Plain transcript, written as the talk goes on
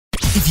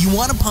If you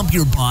want to pump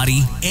your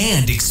body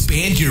and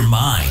expand your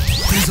mind,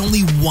 there's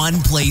only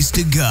one place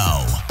to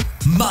go.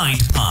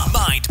 Mind Pump.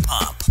 Mind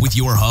Pump. With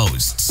your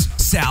hosts,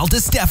 Sal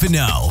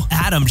DiStefano,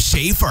 Adam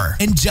Schafer,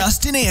 and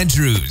Justin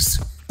Andrews.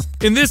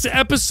 In this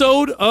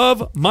episode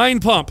of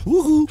Mind Pump,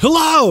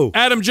 Hello!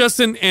 Adam,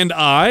 Justin, and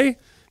I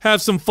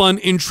have some fun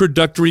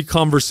introductory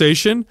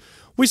conversation.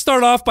 We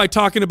start off by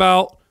talking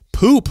about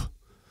poop.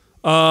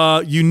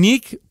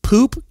 Unique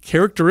poop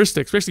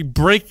characteristics. We actually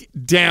break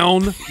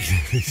down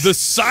the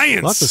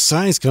science. Lots of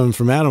science coming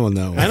from Adam on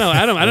that one. I know,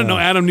 Adam. I didn't know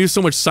Adam knew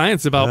so much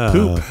science about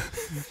poop.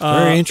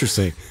 Very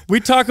interesting.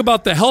 We talk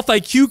about the Health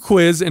IQ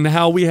quiz and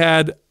how we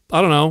had,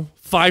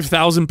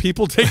 5,000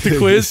 people take the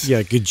quiz.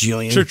 Yeah,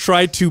 gajillion. To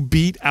try to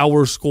beat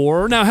our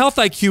score. Now, Health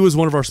IQ is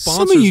one of our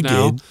sponsors. Some of you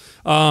now. did.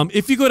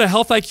 If you go to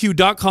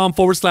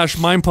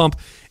healthiq.com/mindpump,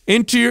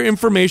 enter your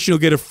information, you'll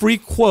get a free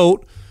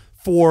quote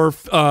for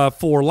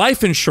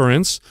life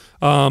insurance,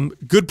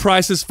 good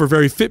prices for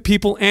very fit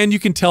people, and you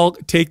can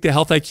take the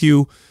Health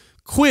IQ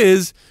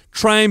quiz,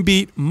 try and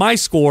beat my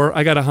score.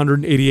 I got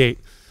 188.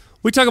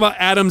 We talk about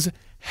Adam's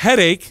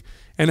headache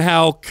and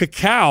how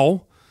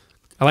cacao,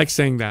 I like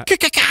saying that.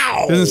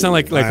 Cacao! Doesn't it sound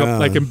like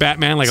in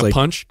Batman, like a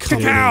punch?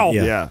 Cacao!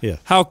 Yeah.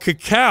 How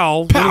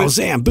cacao, Pow,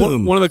 zam,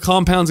 boom. one of the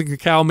compounds in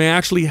cacao may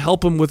actually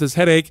help him with his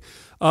headache.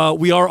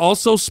 We are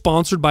also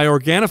sponsored by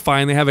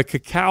Organifi, and they have a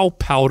cacao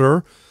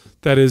powder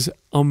that is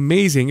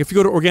amazing. If you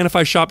go to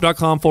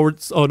OrganifiShop.com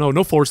just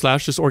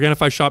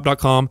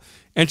OrganifiShop.com,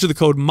 enter the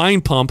code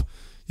MINDPUMP,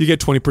 you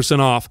get 20%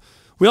 off.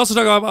 We also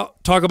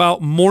talk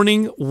about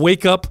morning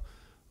wake-up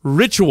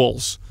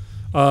rituals.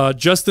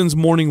 Justin's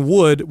morning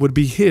would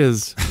be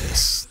his.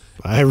 Yes.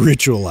 I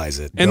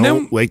ritualize it. And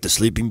Don't wake the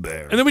sleeping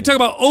bear. And then we talk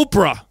about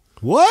Oprah.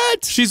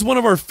 What? She's one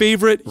of our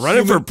favorite.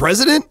 Running for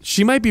president?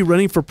 She might be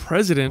running for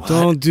president.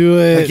 Don't do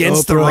it.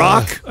 Against Oprah. The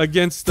Rock?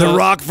 Against The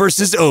Rock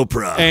versus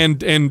Oprah. And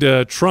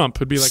Trump.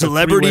 It'd be like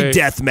Celebrity a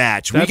death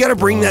match. We got to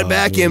bring that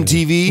back,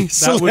 MTV.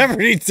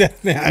 Celebrity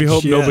death match. We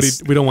hope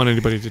we don't want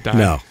anybody to die.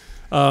 No.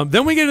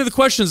 Then we get into the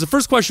questions. The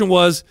first question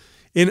was,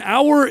 in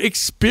our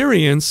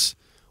experience,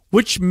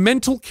 which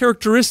mental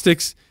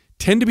characteristics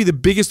tend to be the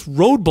biggest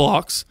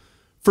roadblocks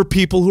for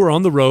people who are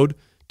on the road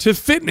to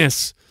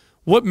fitness?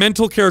 What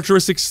mental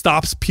characteristic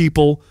stops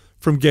people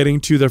from getting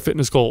to their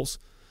fitness goals?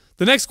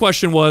 The next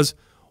question was,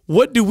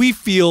 what do we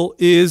feel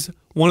is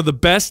one of the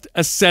best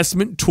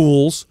assessment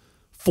tools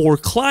for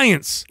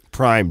clients?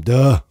 Prime,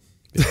 duh.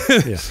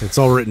 Yeah, it's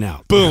all written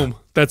out. Boom.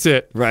 That's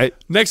it. Right.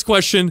 Next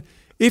question,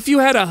 if you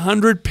had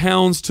 100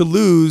 pounds to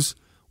lose,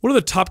 what are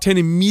the top 10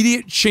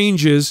 immediate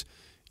changes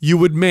you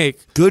would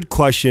make? Good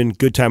question.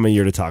 Good time of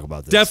year to talk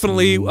about this.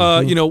 Definitely,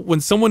 when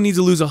someone needs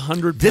to lose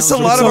 100 pounds.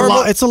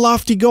 It's a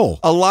lofty goal.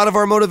 A lot of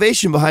our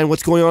motivation behind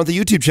what's going on at the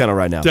YouTube channel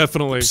right now.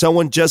 Definitely.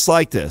 Someone just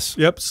like this.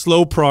 Yep,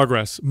 slow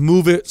progress.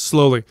 Move it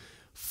slowly.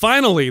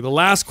 Finally, the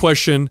last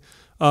question,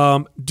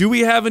 do we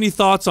have any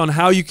thoughts on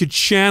how you could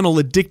channel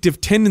addictive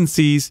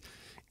tendencies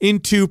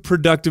into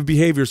productive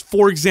behaviors?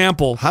 For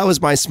example, how is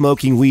my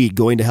smoking weed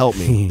going to help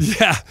me?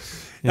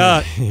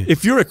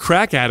 If you're a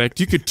crack addict,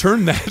 you could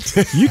turn that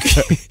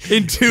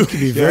into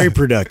be very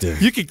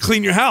productive. You could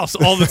clean your house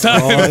all the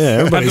time.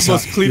 Everybody's the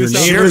most cleanest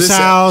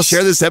house.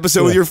 Share this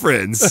episode with your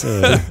friends.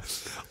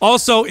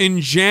 Also,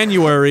 in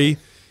January,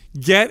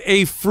 get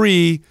a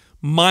free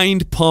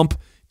Mind Pump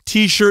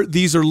t-shirt.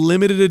 These are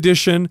limited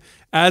edition.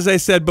 As I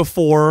said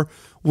before,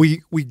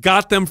 we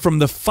got them from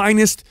the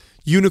finest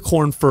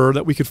unicorn fur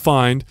that we could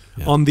find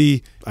on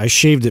I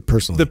shaved it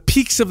personally. The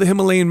peaks of the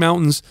Himalayan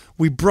mountains.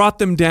 We brought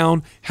them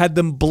down, had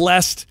them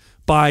blessed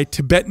by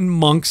Tibetan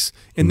monks,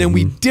 and then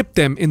we dipped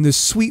them in the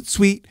sweet,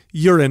 sweet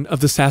urine of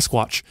the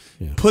Sasquatch.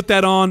 Yeah. Put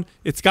that on.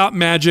 It's got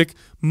magic.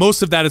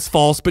 Most of that is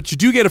false, but you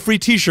do get a free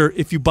t-shirt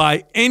if you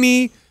buy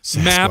any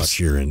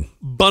MAPS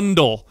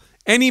bundle.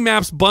 Any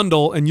MAPS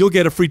bundle, and you'll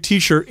get a free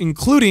t-shirt,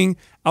 including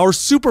our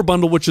super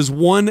bundle, which is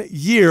 1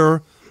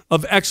 year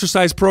of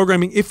exercise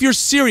programming. If you're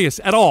serious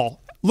at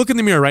all, look in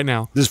the mirror right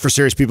now. This is for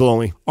serious people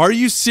only. Are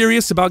you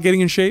serious about getting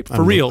in shape?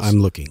 For reals?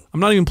 I'm looking. I'm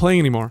not even playing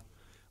anymore.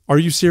 Are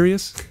you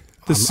serious?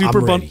 The super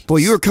bundle. Boy,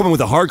 you were coming with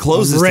the hard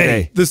closes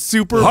today. The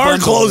super hard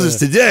bundle. closes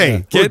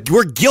today. Yeah.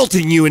 We're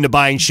guilting you into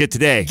buying shit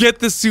today. Get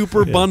the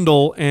super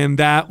bundle, and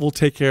that will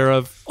take care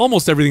of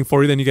almost everything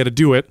for you. Then you got to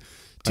do it.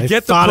 I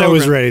thought I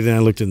was ready, then I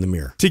looked in the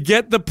mirror. To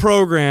get the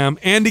program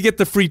and to get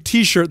the free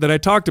t-shirt that I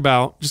talked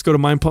about, just go to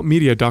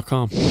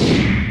mindpumpmedia.com.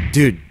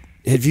 Dude,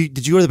 did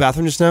you go to the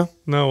bathroom just now?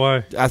 No,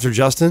 why? After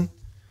Justin?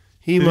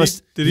 Did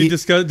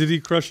he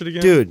crush it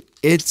again? Dude,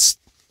 it's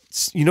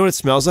you know what it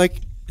smells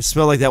like? It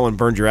smelled like that one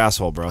burned your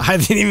asshole, bro. I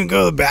didn't even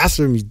go to the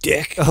bathroom, you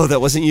dick. Oh, that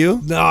wasn't you?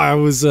 No, I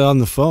was on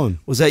the phone.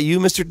 Was that you,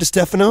 Mr.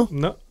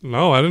 DiStefano?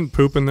 No, I didn't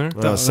poop in there.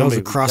 That was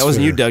a CrossFit. That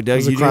wasn't you, Doug. That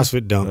was a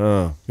CrossFit dump.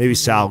 Oh, maybe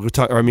Sal.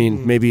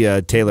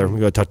 Maybe Taylor. We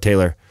go talk to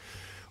Taylor,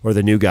 or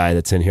the new guy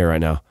that's in here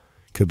right now.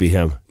 Could be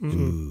him.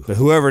 But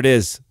whoever it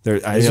is,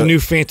 there's a new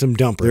phantom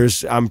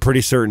dumper. I'm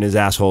pretty certain his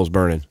asshole's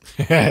burning.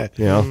 You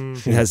know,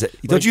 it has.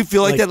 Don't you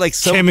feel like that? Like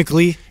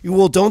chemically?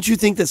 Well, don't you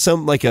think that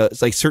some like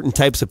certain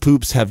types of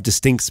poops have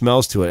distinct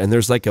smells to it? And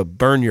there's like a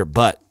burn your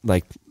butt,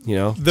 like, you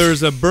know.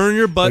 There's a burn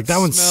your butt. Like that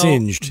one's smell.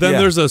 singed. Then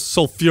there's a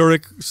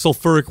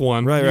sulfuric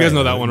one. Right, you guys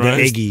know that one, right?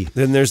 The eggy.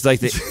 Then there's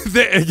like the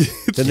the eggy.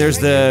 Then there's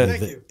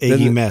the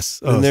eggy mess.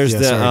 Then there's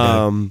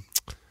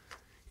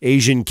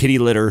Asian kitty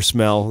litter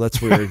smell.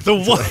 That's weird. The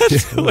what?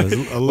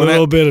 A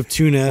little bit of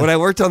tuna. When I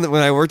worked at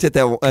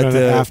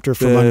after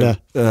Famunda.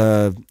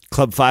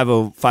 Club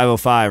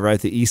 505, right,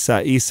 the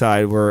east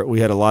side, where we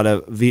had a lot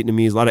of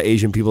Vietnamese, a lot of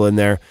Asian people in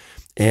there,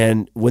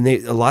 and when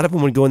a lot of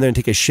them would go in there and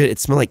take a shit, it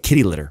smelled like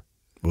kitty litter.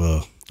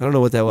 Whoa. I don't know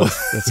what that was.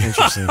 That's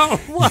interesting.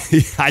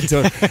 I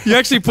don't. You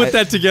actually put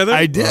that together?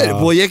 I did.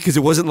 Well, yeah, because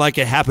it wasn't like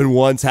it happened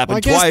once,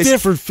 happened twice. I guess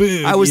different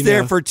food. I was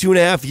there for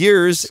 2.5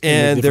 years,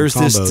 and there's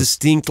this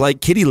distinct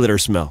like kitty litter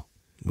smell.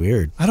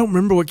 Weird. I don't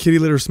remember what kitty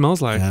litter smells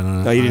like. I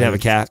don't know. Oh, you didn't have a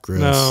cat? Gross.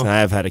 No.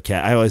 I've had a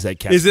cat. I always had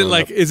cats. Is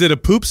it a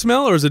poop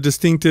smell or is it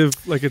distinctive?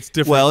 Like it's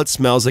different. Well, it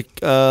smells like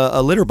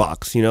a litter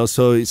box, you know.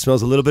 So it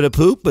smells a little bit of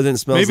poop, but then it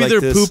smells maybe like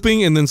they're this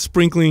pooping and then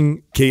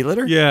sprinkling kitty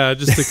litter. Yeah,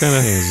 just to kind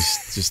of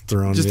just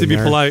throwing just it to in be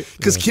there. polite.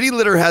 Because kitty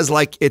litter has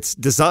like it's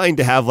designed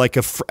to have like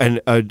what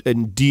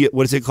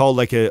is it called?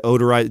 Like a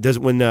odorize? Does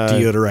it when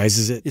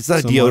deodorizes it? It's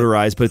not somewhat.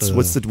 deodorized, but it's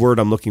what's the word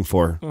I'm looking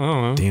for? I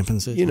don't know.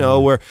 Dampens it. You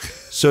know where?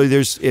 So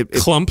there's it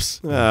Clumps.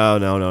 Oh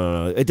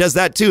no! It does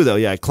that too, though.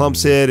 Yeah, it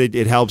clumps it.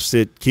 It helps.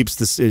 It keeps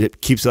this.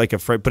 It keeps it like a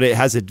but it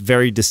has a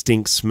very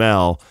distinct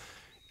smell.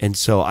 And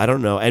so I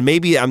don't know. And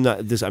maybe I'm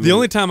not this. I mean, the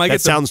only time I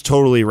get sounds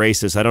totally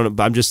racist. I don't know.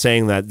 But I'm just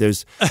saying that there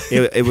was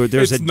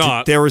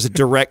a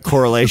direct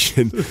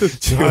correlation to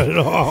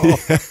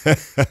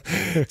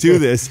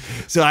this.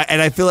 So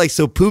I feel like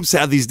poops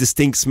have these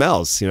distinct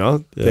smells. You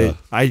know,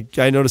 I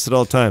notice it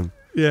all the time.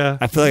 Yeah,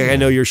 I feel like I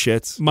know your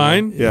shits.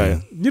 Mine? Yeah.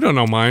 You don't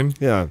know mine.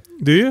 Yeah.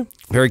 Do you?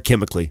 Very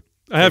chemically.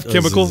 I have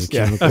chemicals.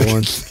 Chemical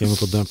one.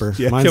 Chemical dumper.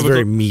 Yeah, Mine's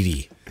very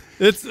meaty.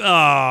 It's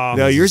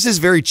no, yours is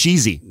very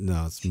cheesy.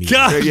 No, it's meaty.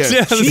 God,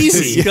 yeah,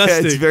 cheesy. Yeah,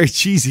 it's very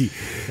cheesy. Yeah.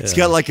 It's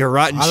got like a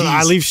rotten cheese.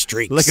 I leave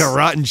streaks, like a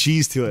rotten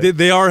cheese to it.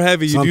 They are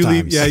heavy. You Sometimes. do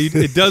leave. Yeah,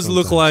 it does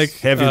look like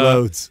heavy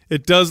loads.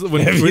 It does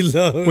when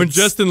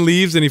Justin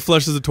leaves and he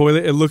flushes the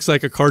toilet. It looks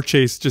like a car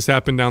chase just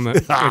happened down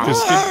that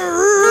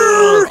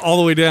all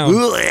the way down.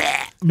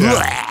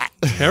 Yeah.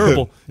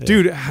 Terrible.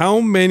 Dude,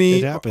 how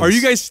many are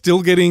you guys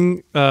still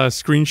getting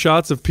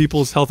screenshots of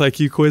people's health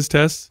IQ quiz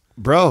tests?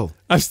 Bro,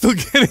 I'm still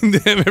getting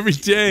them every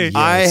day. Yeah,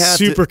 I have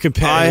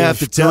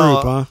to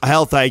tell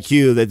Health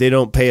IQ that they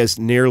don't pay us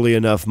nearly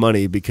enough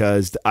money,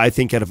 because I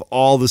think out of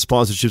all the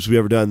sponsorships we've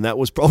ever done, that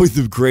was probably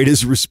the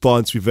greatest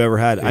response we've ever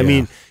had. Yeah. I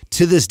mean,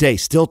 to this day,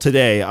 still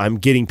today, I'm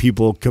getting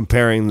people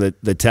comparing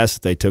the tests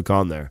that they took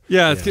on there.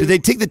 Yeah. Did they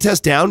take the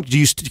test down?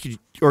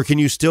 Or can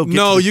you still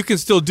get you can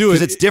still do it.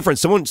 Because it's different.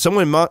 Someone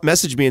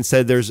messaged me and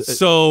said there's...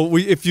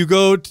 if you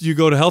go to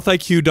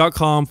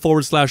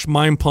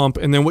healthiq.com/mind pump,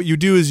 and then what you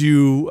do is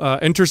you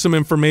enter some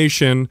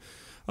information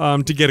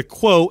to get a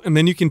quote, and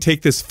then you can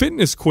take this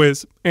fitness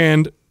quiz.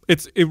 And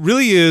it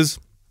really is...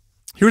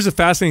 Here's a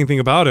fascinating thing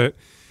about it,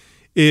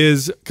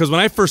 is because when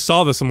I first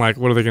saw this, I'm like,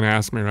 what are they going to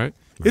ask me, right?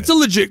 It's a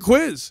legit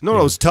quiz. No,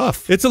 it was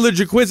tough. It's a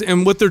legit quiz,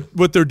 and what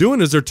they're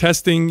doing is they're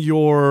testing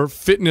your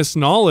fitness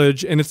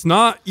knowledge, and it's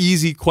not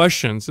easy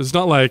questions. It's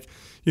not like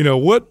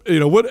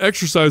what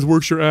exercise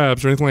works your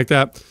abs or anything like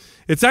that.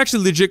 It's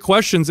actually legit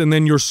questions, and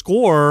then your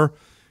score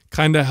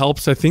kind of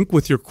helps, I think,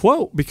 with your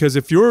quote, because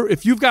if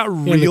you've got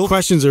real the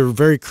questions are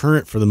very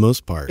current for the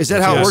most part. Is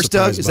that how it works,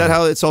 Doug? Is that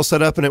how it's all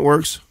set up and it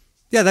works?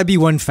 Yeah, that'd be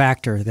one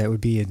factor that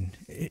would be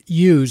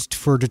used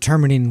for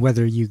determining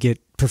whether you get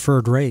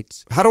preferred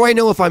rates. How do I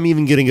know if I'm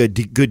even getting a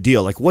good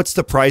deal? Like, what's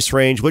the price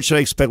range? What should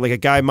I expect? Like a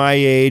guy my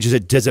age,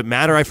 does it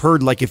matter? I've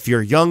heard like if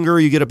you're younger,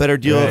 you get a better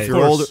deal. Right. If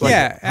you're older,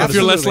 if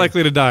you're less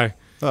likely to die,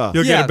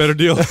 you'll get a better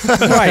deal.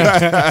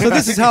 Right. So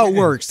this is how it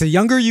works. The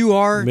younger you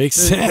are,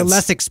 the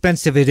less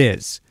expensive it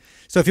is.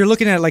 So if you're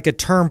looking at like a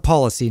term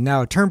policy,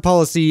 now a term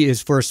policy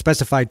is for a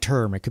specified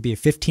term. It could be a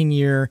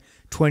 15-year,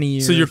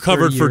 20-year. So you're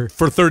covered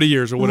for 30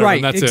 years or whatever. Right,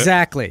 and that's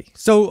exactly.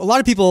 So a lot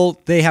of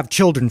people, they have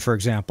children, for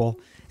example,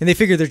 and they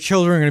figure their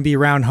children are going to be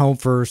around home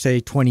for,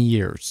 say, 20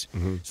 years.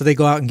 Mm-hmm. So they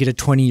go out and get a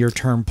 20-year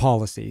term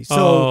policy.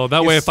 So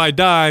that way if I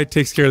die, it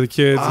takes care of the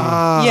kids.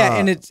 Yeah,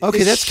 and it's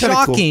that's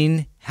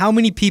shocking how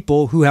many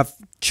people who have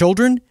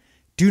children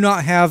do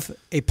not have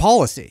a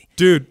policy.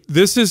 Dude,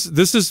 this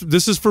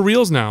is for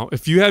reals now.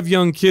 If you have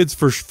young kids,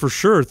 for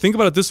sure, think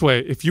about it this way.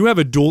 If you have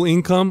a dual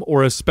income,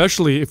 or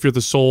especially if you're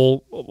the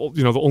sole,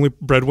 the only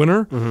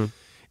breadwinner,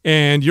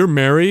 and you're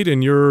married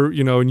and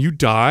and you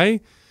die,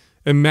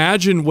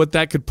 imagine what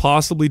that could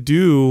possibly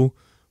do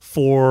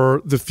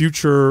for the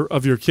future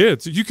of your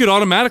kids. You could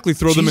automatically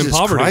throw them in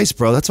poverty. Christ,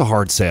 bro, that's a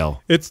hard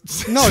sale. It's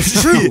true.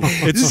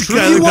 It's true.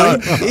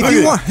 If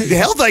you want, the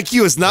Health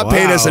IQ is not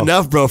paying us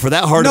enough, bro, for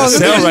that hard of a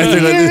sale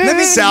right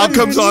there. Sal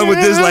comes on with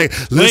this like,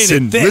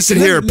 listen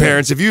here,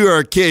 parents. If you are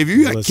a kid, if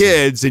you got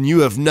kids and you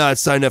have not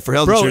signed up for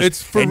health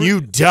insurance and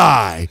you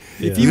die,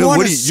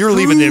 you're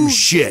leaving them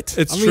shit.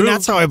 It's true.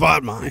 That's how I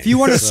bought mine. If you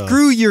want to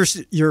screw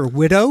your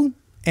widow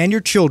and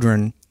your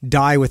children,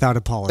 die without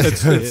a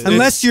policy,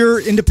 unless you're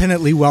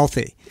independently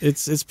wealthy.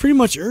 It's pretty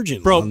much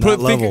urgent, bro. On that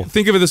level.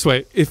 Think of it this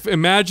way: if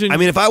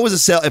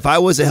I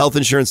was a health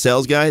insurance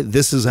sales guy,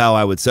 this is how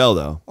I would sell,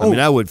 though. I mean,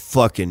 I would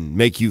fucking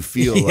make you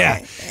feel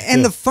like.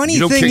 And the funny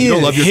thing is, you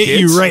don't love your hit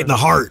kids? you right in the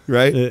heart,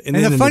 right? And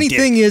the funny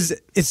thing is,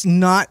 it's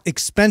not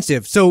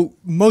expensive. So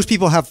most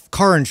people have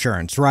car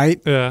insurance,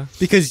 right? Yeah.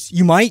 Because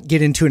you might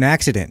get into an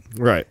accident.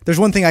 Right. There's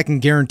one thing I can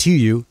guarantee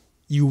you.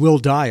 You will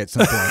die at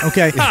some point,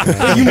 okay?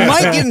 You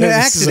might get in an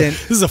accident.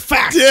 This is a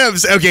fact.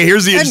 Dibs. Okay,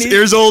 here's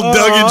old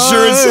Doug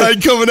insurance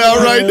side coming out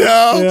right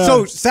now. Yeah.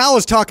 So Sal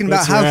was talking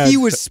about how he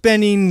was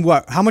spending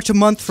how much a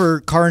month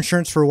for car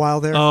insurance for a while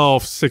there? Oh,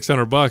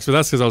 $600, but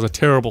that's because I was a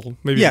terrible,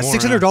 maybe more.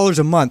 $600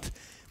 a month.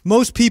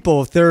 Most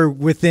people, if they're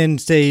within,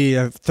 say,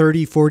 a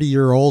 30,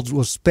 40-year-olds,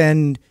 will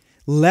spend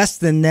less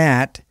than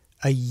that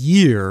a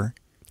year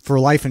for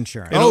life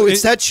insurance. Oh,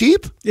 it's that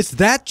cheap? It's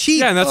that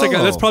cheap. Yeah, and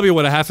that's probably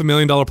what, a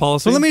 $500,000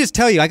 policy. So let me just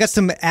tell you, I got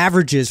some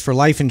averages for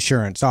life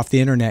insurance off the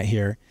internet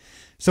here.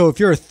 So if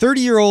you're a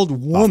 30-year-old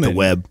woman, off the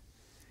web,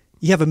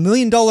 you have $1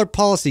 million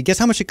policy. Guess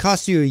how much it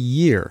costs you a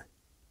year?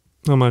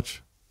 How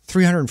much?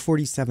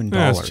 $347.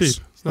 Yeah, it's cheap.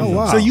 Oh,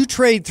 wow. So you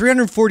trade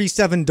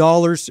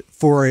 $347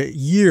 for a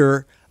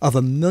year of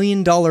 $1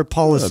 million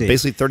policy.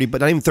 Basically 30,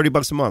 but not even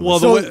 $30 a month.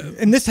 Well,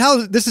 and this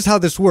is how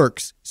this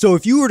works. So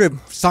if you were to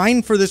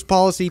sign for this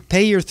policy,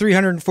 pay your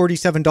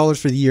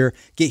 $347 for the year,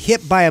 get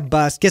hit by a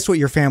bus, guess what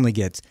your family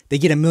gets? They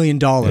get $1 million.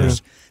 Yeah.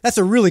 That's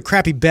a really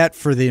crappy bet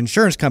for the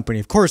insurance company.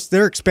 Of course,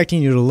 they're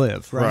expecting you to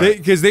live, right?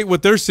 Because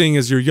what they're seeing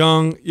is you're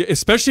young,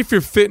 especially if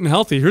you're fit and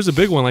healthy. Here's a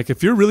big one: like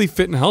if you're really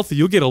fit and healthy,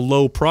 you'll get a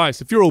low price.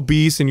 If you're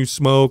obese and you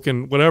smoke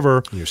and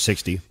whatever, you're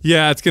 60.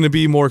 Yeah, it's going to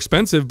be more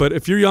expensive. But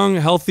if you're young,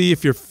 healthy,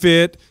 if you're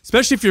fit,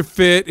 especially if you're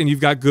fit and you've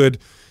got good,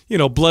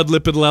 blood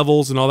lipid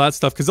levels and all that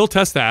stuff, because they'll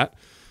test that.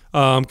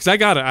 Because I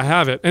got it, I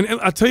have it, and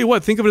I'll tell you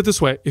what. Think of it this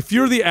way: if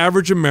you're the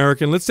average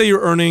American, let's say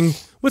you're earning,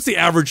 what's the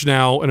average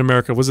now in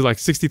America? Was it like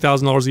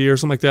 $60,000 a year,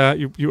 something like that?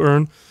 You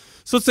earn.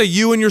 So let's say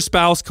you and your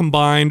spouse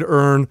combined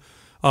earn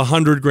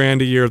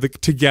 $100,000 a year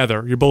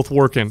together. You're both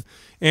working,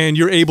 and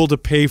you're able to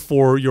pay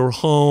for your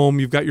home.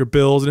 You've got your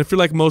bills, and if you're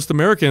like most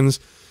Americans,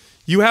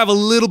 you have a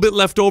little bit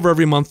left over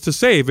every month to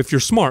save. If you're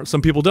smart,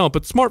 some people don't,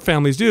 but smart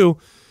families do.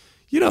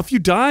 If you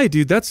die,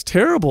 dude, that's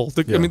terrible.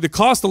 I mean, the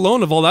cost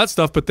alone of all that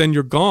stuff, but then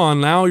you're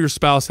gone. Now your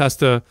spouse has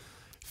to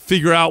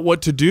figure out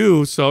what to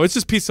do. So it's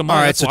just peace of mind.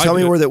 All right, so tell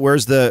me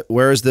where's the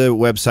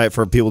website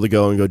for people to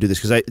go and go do this?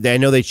 Because I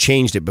know they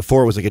changed it.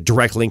 Before it was like a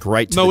direct link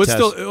right to the test.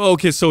 Still,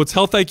 okay, so it's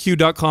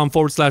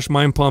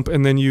healthiq.com/mindpump,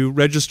 and then you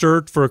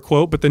register for a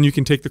quote, but then you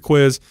can take the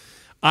quiz.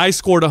 I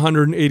scored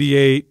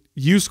 188.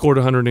 You scored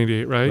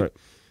 188, right?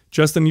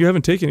 Justin, you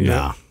haven't taken it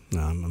yet. No,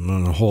 I'm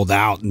going to hold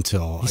out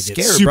until I get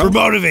scared, super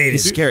bro. motivated.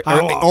 He's scared.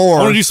 I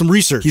want to do some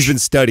research. He's been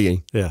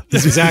studying. Yeah,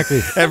 exactly.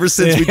 Ever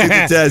since we did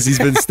the test, he's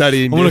been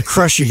studying. I'm going to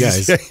crush you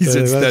guys. He's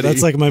been studying.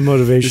 That's like my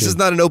motivation. This is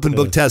not an open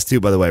book test, too,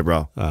 by the way,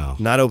 bro. Oh.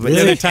 Not open.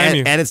 Really? They time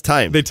you. And it's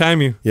time. They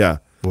time you. Yeah.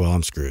 Well,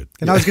 I'm screwed.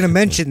 And I was going to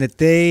mention that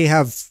they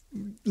have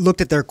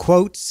looked at their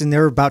quotes, and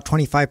they're about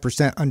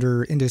 25%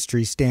 under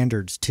industry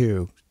standards,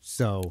 too.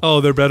 So.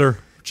 Oh, they're better.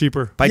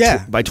 Cheaper by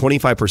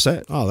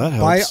 25%. Oh, that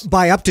helps.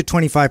 By up to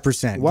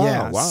 25%. Wow,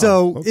 yeah. wow.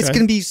 So it's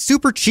going to be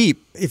super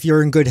cheap if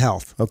you're in good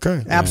health.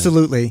 Okay,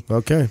 absolutely. Yeah.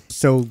 Okay,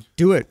 so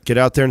do it. Get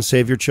out there and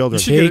save your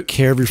children. Take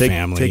care of your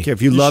family. Take care.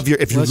 If you love your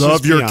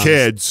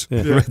kids,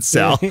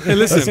 Sal. Hey,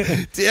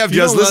 listen.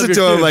 Just listen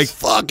to him like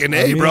fucking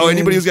bro.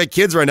 Anybody who's got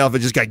kids right now, that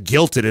just got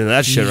guilted into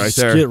that shit right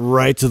there. Get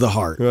right to the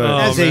heart,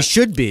 as they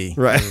should be.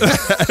 Right,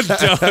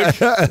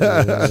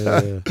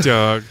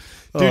 Doug.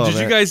 Dude,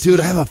 you guys? Dude,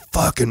 I have a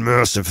fucking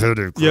massive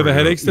headache. You have a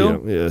headache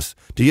still? Yes.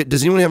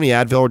 Does anyone have any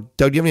Advil?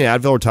 Doug, do you have any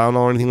Advil or Tylenol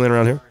or anything laying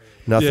around here?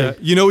 Nothing. Yeah.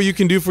 You know what you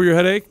can do for your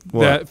headache?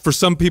 What? That for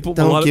some people,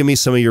 don't give me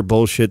some of your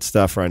bullshit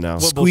stuff right now.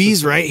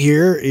 Squeeze right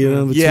here,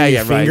 between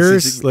your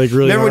fingers, like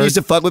really. Remember when hard? you used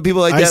to fuck with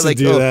people like that, like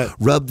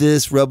rub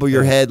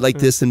your head like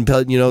this, and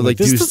like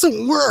this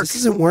doesn't work. This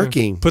isn't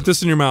working. Put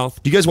this in your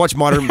mouth. Do you guys watch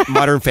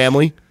Modern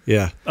Family?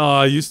 Yeah.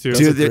 I used to.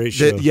 Dude, great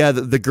show.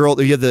 The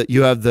girl,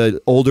 you have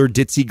the older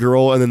ditzy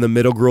girl, and then the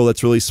middle girl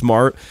that's really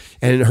smart,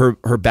 and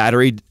her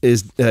battery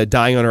is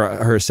dying on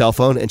her cell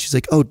phone, and she's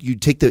like, "Oh,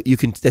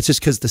 that's just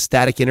because the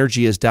static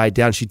energy has died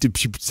down." She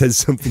says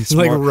something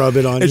smart, like rub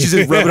it on, and she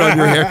says, "Rub it on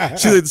your hair."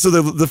 So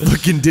the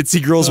fucking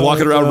ditzy girl's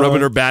walking around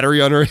rubbing her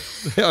battery on her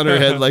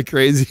head like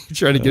crazy,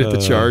 trying to get it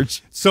to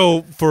charge.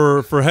 So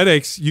for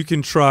headaches, you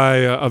can try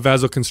a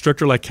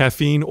vasoconstrictor like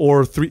caffeine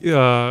or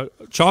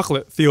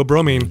chocolate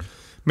theobromine.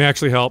 May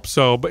actually help.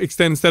 So, but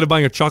instead of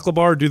buying a chocolate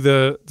bar, do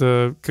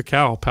the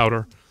cacao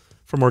powder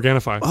from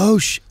Organifi. Oh,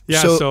 yeah.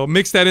 So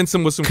mix that in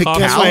with some coffee.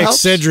 That's why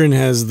Excedrin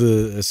has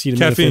the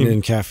acetaminophen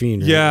and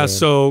caffeine. Right? Yeah.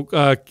 So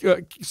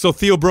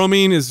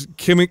theobromine is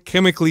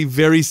chemically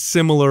very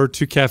similar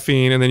to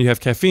caffeine, and then you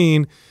have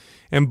caffeine,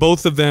 and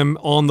both of them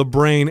on the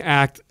brain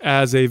act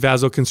as a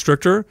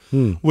vasoconstrictor,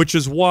 which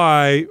is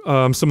why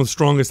some of the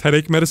strongest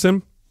headache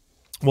medicine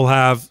will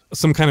have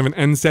some kind of an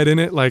NSAID in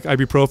it, like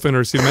ibuprofen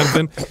or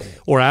acetaminophen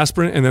or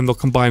aspirin, and then they'll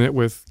combine it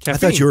with caffeine. I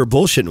thought you were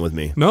bullshitting with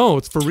me. No,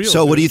 it's for real.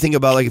 So what do you think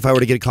about like if I were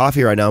to get a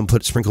coffee right now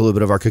and sprinkle a little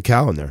bit of our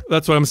cacao in there?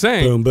 That's what I'm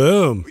saying. Boom,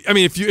 boom. I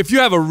mean, if you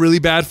have a really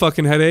bad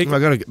fucking headache,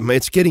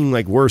 it's getting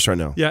like worse right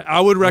now. Yeah,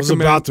 I would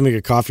recommend. I was about to make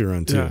a coffee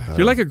run too. Yeah.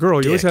 You're like a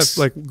girl. You always have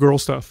like girl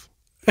stuff.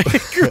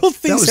 Girl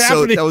things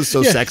happening. That was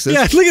so sexist.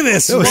 Yeah, look at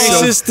this.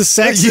 Racist to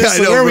sexist.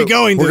 Yeah, where are we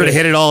going? We're gonna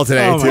hit it all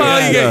today.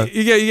 Well,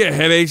 you get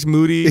headaches,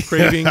 moody,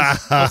 cravings,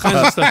 all kinds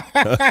of stuff.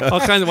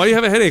 All kinds of. Why do you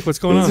have a headache? What's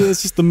going on?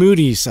 It's just the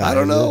moody side. I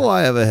don't know why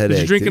I have a headache.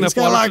 Did you drink enough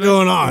water? Got a lot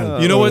going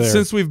on. You know what?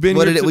 Since we've been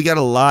here, we got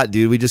a lot,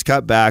 dude. We just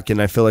got back,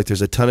 and I feel like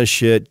there's a ton of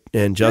shit.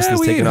 And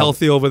Justin's taking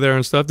healthy over there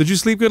and stuff. Did you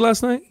sleep good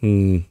last night?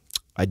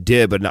 I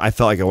did, but I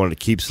felt like I wanted to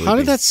keep sleeping. How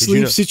did that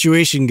sleep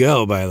situation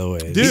go, by the way?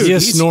 Dude, is he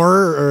a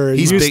snorer or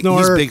he's you big, snore?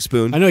 He's big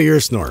spoon. I know you're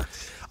a snorer.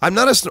 I'm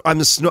not a.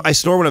 I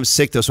snore when I'm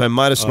sick though, so I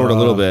might have snored a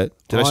little bit.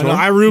 Did I snore?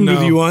 I roomed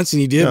with you once,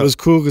 and you did. It was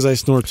cool because I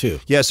snore too.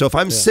 Yeah, so if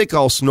I'm sick,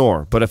 I'll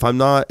snore. But if I'm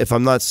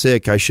not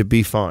sick, I should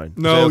be fine.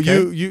 No,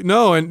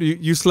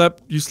 you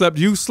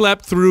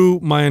slept through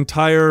my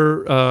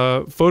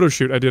entire photo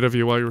shoot I did of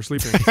you while you were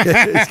sleeping.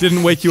 It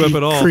didn't wake you up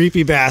at all.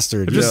 Creepy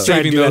bastard. Just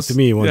tried to do that to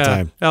me one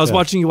time. I was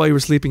watching you while you were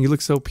sleeping. You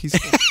look so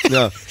peaceful.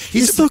 No,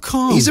 he's so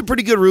calm. He's a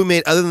pretty good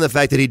roommate, other than the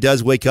fact that he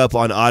does wake up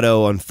on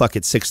auto on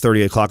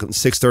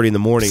 6:30 in the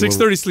morning.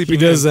 6:30 sleeping. He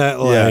does that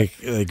like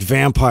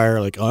vampire,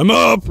 like I'm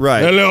up.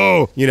 Right.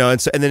 Hello. And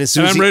then as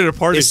soon as I'm ready to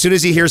party. As soon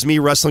as he hears me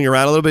rustling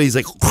around a little bit, he's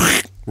like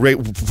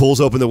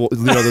pulls open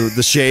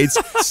the shades.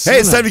 Hey,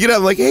 it's time to get up.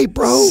 I'm like, hey,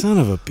 bro, son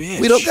of a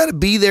bitch. We don't got to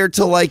be there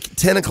till like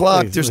 10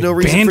 o'clock. There's no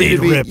reason for you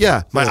to be. Rip.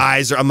 Yeah, my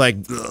eyes are. I'm like,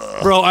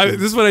 ugh. Bro,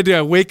 this is what I do.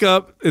 I wake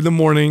up in the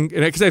morning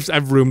because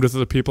I've roomed with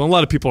other people. And a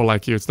lot of people are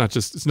like you. It's not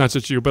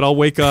just you. But I'll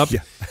wake up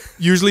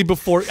usually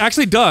before.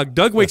 Actually,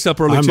 Doug wakes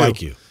up early I'm too.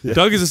 like you. Yeah.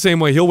 Doug is the same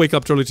way. He'll wake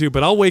up early too.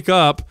 But I'll wake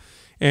up.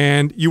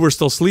 And you were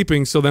still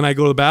sleeping, so then I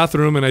go to the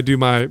bathroom and I do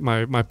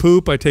my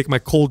poop. I take my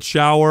cold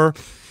shower,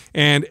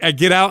 and I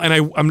get out and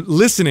I'm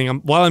listening.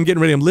 While I'm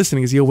getting ready, I'm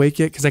listening. Is he awake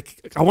yet? Because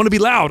I want to be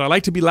loud. I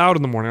like to be loud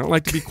in the morning. I don't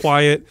like to be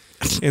quiet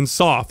and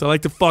soft. I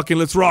like to fucking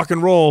let's rock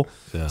and roll.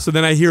 Yeah. So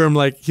then I hear him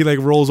he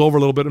rolls over a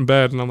little bit in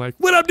bed, and I'm like,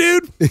 "What up,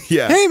 dude?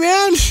 Yeah, hey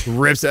man,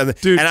 rips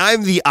out, dude." And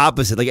I'm the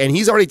opposite. And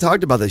he's already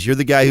talked about this. You're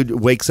the guy who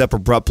wakes up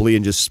abruptly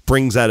and just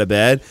springs out of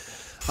bed.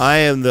 I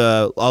am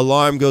the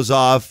alarm goes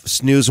off,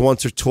 snooze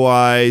once or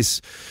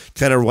twice,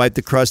 kind of wipe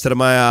the crust out of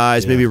my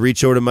eyes, maybe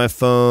reach over to my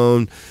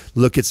phone,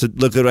 look at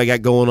what I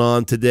got going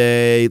on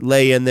today,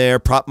 lay in there,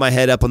 prop my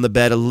head up on the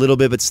bed a little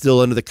bit, but still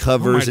under the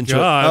covers. Oh my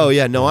God. Oh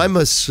yeah, no, I'm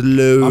a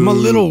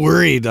little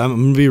worried.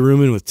 I'm gonna be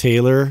rooming with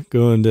Taylor,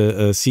 going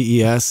to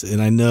CES,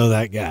 and I know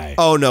that guy.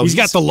 Oh no, he's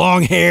got the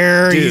long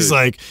hair. Dude. He's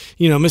like,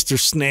 Mr.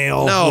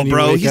 Snail. No,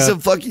 bro,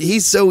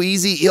 he's so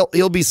easy.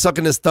 He'll be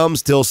sucking his thumb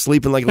still,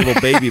 sleeping like a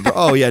little baby, bro.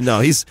 Oh yeah, no,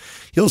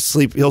 he'll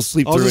sleep. He'll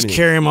sleep. I'll just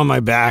carry him on my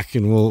back,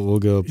 and we'll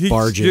go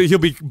barge it. He'll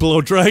be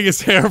blow drying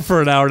his hair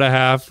for an hour and a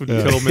half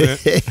until a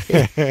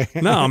minute.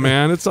 No,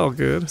 man, it's all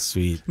good.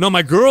 Sweet. No,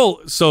 my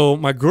girl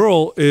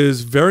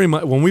is very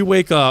much, when we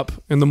wake up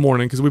in the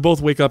morning, because we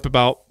both wake up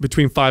about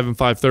between 5 and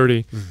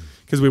 5:30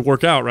 because we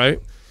work out, right?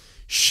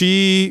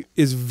 She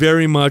is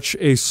very much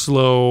a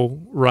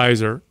slow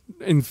riser.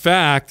 In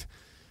fact,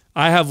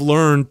 I have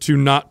learned to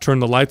not turn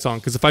the lights on,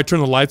 because if I turn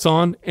the lights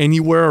on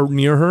anywhere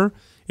near her,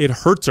 it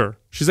hurts her.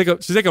 She's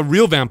like a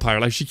real vampire.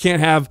 Like, she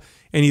can't have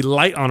any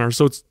light on her.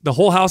 So the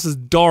whole house is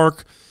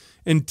dark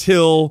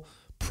until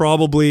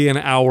probably an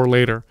hour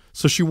later.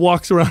 So she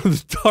walks around in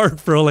the dark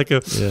for like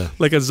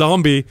a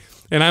zombie,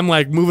 and I'm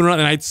like moving around,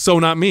 and it's so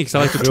not me, because I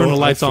like to turn the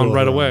lights on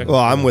right away. Well,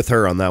 I'm with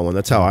her on that one.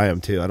 That's how I am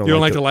too. I don't. You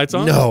don't like the lights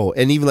on? No,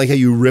 and even like how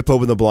you rip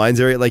open the blinds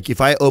area. Like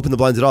if I open the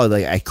blinds at all,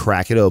 like I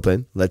crack it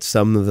open, let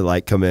some of the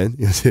light come in.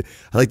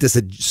 I like this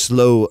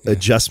slow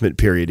adjustment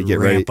period to get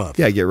ready. Up.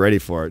 Yeah, get ready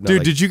for it.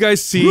 Dude, did you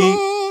guys see?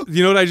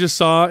 You know what I just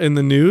saw in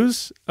the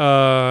news?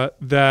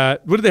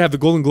 That what did they have? The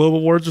Golden Globe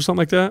Awards or something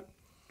like that?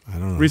 I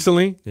don't know.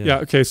 Recently? Yeah.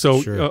 Okay.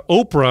 So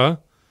Oprah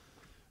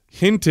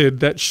hinted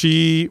that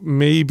she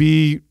may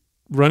be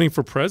running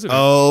for president.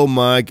 Oh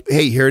my!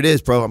 Hey, here it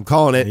is, bro. I'm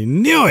calling it. I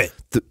knew it.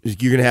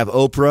 You're gonna have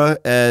Oprah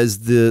as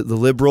the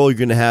liberal. You're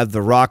gonna have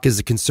The Rock as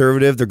the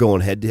conservative. They're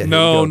going head to head.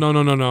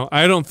 No.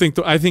 I don't think.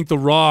 I think The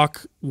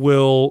Rock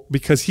will,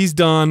 because he's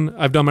done.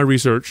 I've done my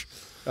research.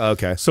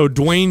 Okay. So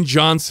Dwayne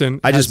Johnson.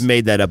 I just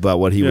made that up about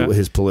what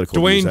his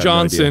political. Dwayne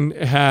Johnson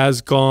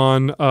has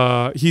gone.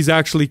 He's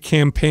actually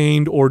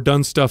campaigned or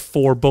done stuff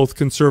for both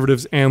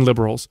conservatives and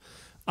liberals.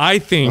 I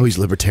think. Oh, he's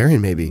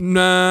libertarian, maybe.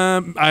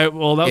 Nah. That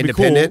would be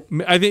cool.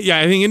 Independent? I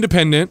think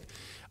independent.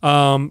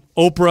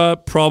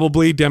 Oprah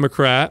probably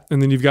Democrat,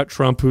 and then you've got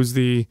Trump, who's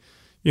the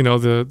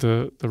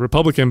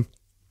Republican.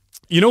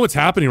 You know what's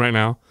happening right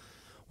now?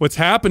 What's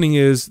happening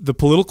is the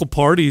political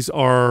parties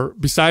are,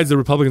 besides the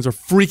Republicans, are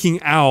freaking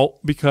out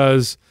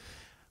because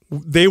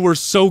they were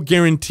so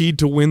guaranteed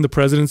to win the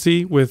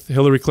presidency with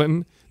Hillary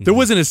Clinton. There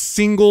wasn't a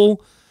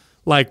single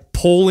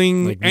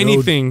polling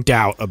anything, no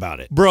doubt about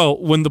it, bro.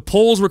 When the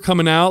polls were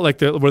coming out,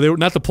 where they were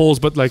not the polls,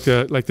 but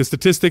the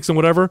statistics and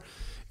whatever,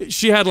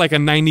 she had like a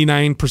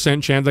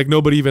 99% chance. Like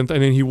nobody even,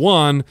 and then he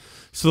won.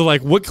 So they're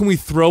like, what can we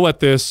throw at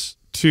this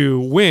to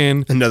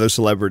win? Another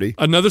celebrity,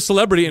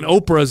 and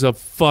Oprah's a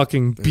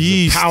fucking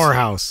beast,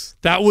 powerhouse.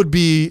 That would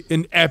be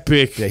an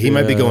epic. Yeah, he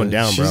might be going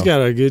down, bro. She's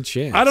got a good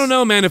chance. I don't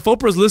know, man. If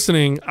Oprah's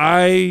listening,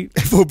 Hey,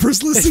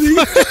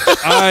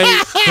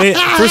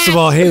 first of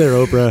all, hey there,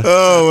 Oprah.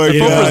 Oh my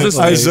God!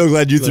 listening, I'm so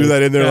glad you threw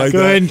that in there like that.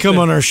 Go ahead and come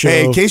on our show.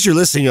 Hey, in case you're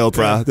listening,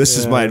 Oprah, this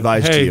is my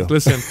advice to you. Hey,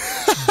 listen,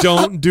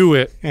 don't do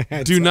it.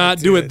 Do not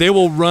do it. They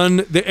will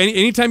run.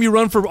 Anytime you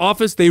run for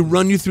office, they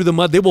run you through the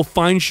mud. They will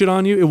find shit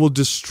on you. It will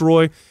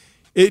destroy.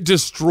 It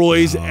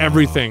destroys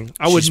everything.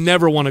 I would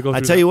never want to go through I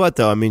tell you what,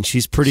 though. I mean,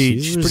 she's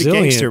pretty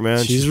gangster,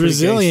 man. She's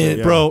resilient.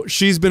 Gangster, Bro,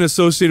 she's been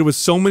associated with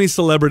so many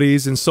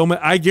celebrities and so many.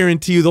 I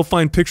guarantee you they'll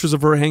find pictures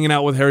of her hanging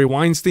out with Harry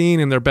Weinstein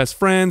and their best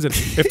friends. And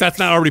if that's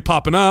not already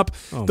popping up,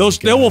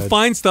 they will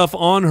find stuff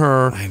on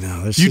her. I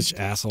know. There's such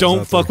assholes.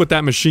 Don't fuck with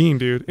that machine,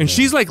 dude. And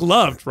she's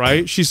loved,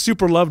 right? She's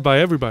super loved by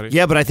everybody.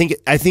 Yeah, but I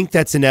think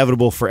that's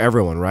inevitable for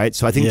everyone, right?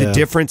 So I think the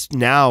difference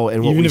now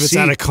and what even we if it's see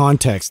out of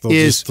context, they'll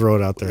just throw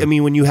it out there. I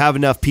mean, when you have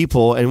enough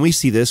people, and we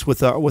see this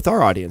with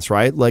our audience,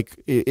 right? Like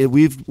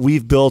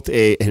we've built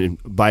and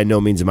by no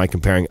means am I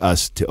comparing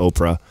us to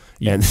Oprah.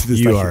 And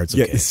you are. It's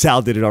okay.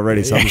 Sal did it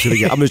already, so I'm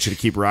just gonna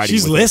keep riding.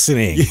 She's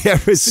listening. Yeah,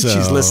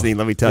 she's listening.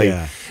 Let me tell you.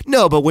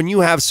 No, but when you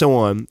have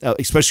someone,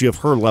 especially of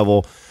her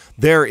level,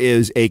 there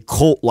is a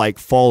cult-like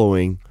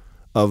following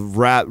of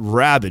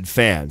rabid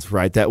fans,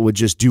 right? That would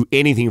just do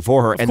anything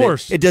for her. Of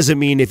course. It doesn't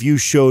mean if you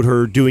showed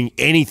her doing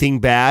anything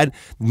bad,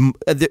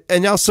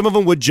 and now some of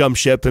them would jump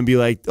ship and be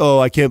like, oh,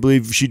 I can't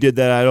believe she did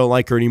that. I don't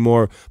like her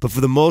anymore. But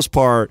for the most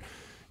part,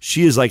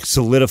 she has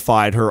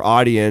solidified her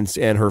audience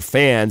and her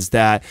fans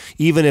that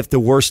even if the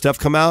worst stuff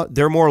come out,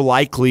 they're more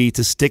likely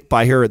to stick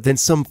by her than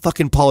some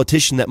fucking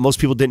politician that most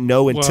people didn't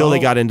know until they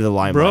got into the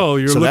limelight. Bro,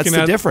 you're looking that's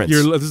the difference.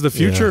 This is the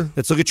future. Yeah.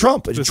 Let's look at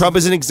Trump. Trump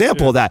is an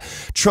example of that.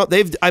 Trump,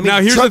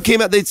 Trump came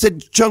out. They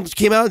said Trump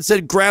came out and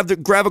said grab a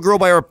girl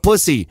by her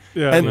pussy,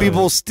 and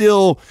people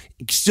still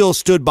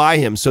stood by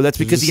him. So that's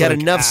because he had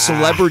enough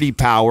celebrity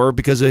power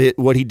because of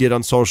what he did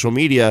on social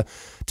media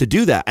to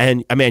do that.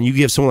 And I mean, you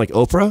give someone like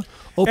Oprah.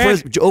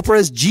 Oprah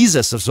is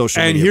Jesus of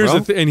social media.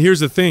 Here's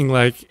the thing.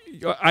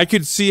 I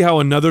could see how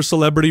another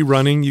celebrity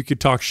running you could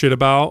talk shit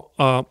about.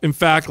 In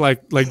fact,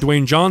 like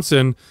Dwayne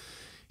Johnson,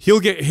 he'll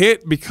get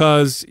hit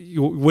because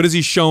what has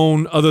he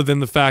shown other than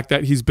the fact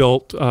that he's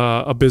built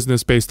a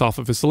business based off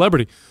of his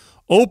celebrity?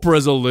 Oprah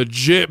is a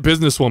legit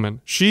businesswoman.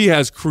 She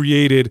has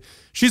created.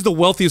 She's the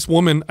wealthiest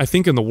woman, I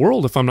think, in the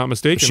world, if I'm not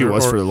mistaken. She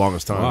was for the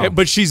longest time. Wow.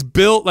 But she's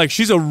built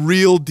she's a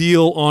real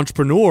deal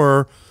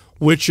entrepreneur,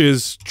 which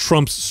is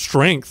Trump's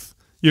strength.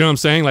 You know what I'm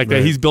saying?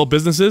 That he's built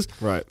businesses.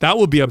 Right. That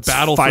would be a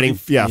battle. Fighting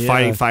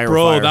fire.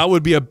 Bro, that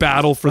would be a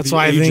battle for That's the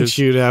why ages. I think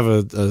she would have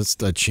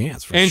a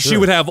chance. And she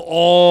would have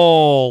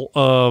all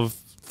of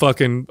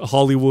fucking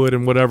Hollywood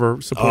and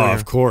whatever supporting her.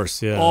 Of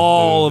course, yeah.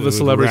 All of the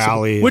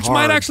celebrities, which hard.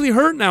 might actually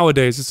hurt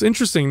nowadays. It's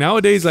interesting.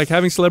 Nowadays,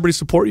 having celebrities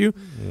support you,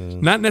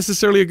 not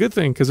necessarily a good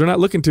thing because they're not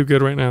looking too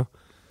good right now.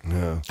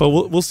 Yeah. But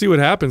we'll see what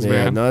happens,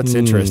 man. No, that's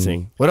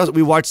interesting. What else?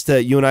 We watched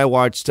you and I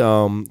watched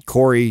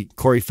Corey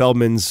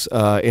Feldman's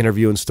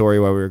interview and story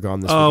while we were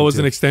gone this week. Oh, it was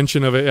an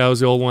extension of it. Yeah, it was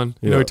the old one.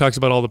 You know, he talks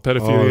about all the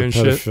pedophilia and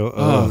shit.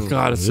 Oh,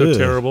 God, it's so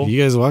terrible.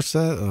 You guys watch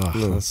that?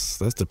 Oh,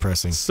 that's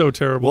depressing. So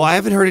terrible. Well, I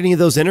haven't heard any of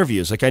those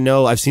interviews. I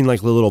know I've seen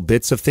little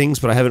bits of things,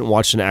 but I haven't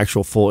watched an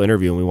actual full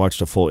interview, and we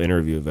watched a full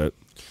interview of it.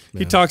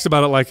 He talks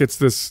about it like it's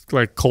this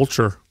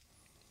culture.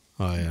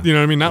 Oh, yeah. You know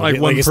what I mean? Not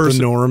one it's person.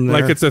 The norm there.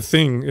 Like it's a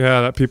thing.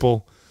 Yeah, that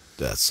people...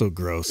 That's so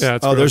gross. Yeah,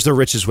 gross. There's the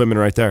richest women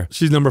right there.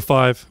 She's number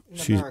 5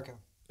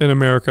 in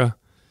America.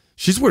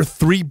 She's worth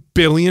 $3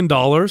 billion.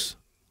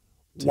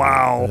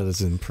 Wow, that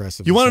is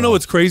impressive. You want to know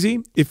what's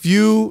crazy?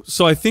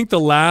 So I think the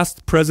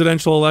last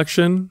presidential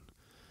election,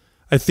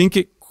 I think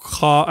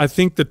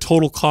the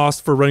total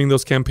cost for running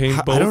those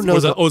campaigns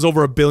was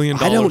over $1 billion.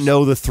 I don't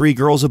know the 3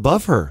 girls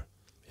above her.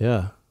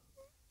 Yeah.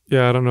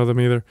 Yeah, I don't know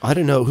them either. I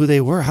didn't know who they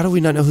were. How do we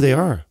not know who they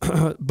are?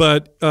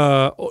 But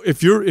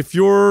if you're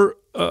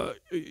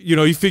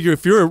you figure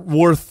if you're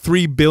worth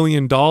 $3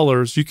 billion,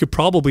 you could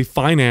probably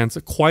finance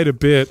quite a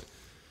bit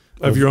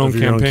of your own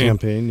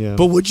campaign. Yeah.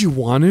 But would you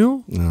want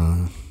to?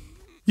 No.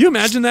 You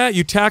imagine that?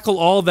 You tackle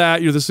all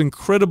that. You're this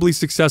incredibly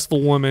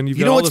successful woman. You've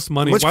got all this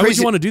money. Why would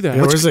you want to do that?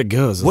 Where does it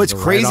go? What's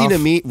crazy to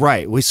me,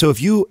 right? So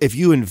if you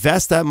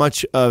invest that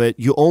much of it,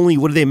 you only,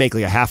 what do they make?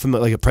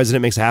 Like a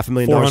president makes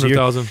 $500,000 a year.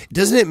 $400,000.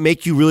 Doesn't it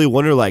make you really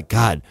wonder,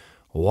 God,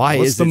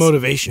 What's the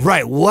motivation?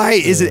 Right. Why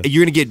is it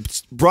you're going to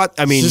get brought?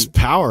 I mean, it's just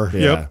power.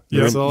 Yeah.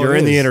 Yep. You're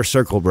in the inner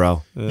circle,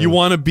 bro. You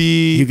want to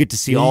be. You get to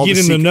see all you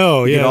the get in the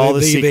know. You Yeah, get all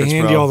the secrets, they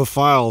hand bro. you all the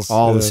files.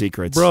 All the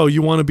secrets. Bro,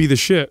 you want to be the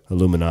shit.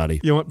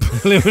 Illuminati. You want.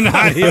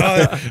 Illuminati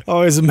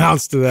always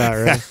amounts to that,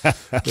 right?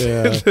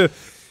 Yeah.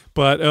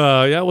 But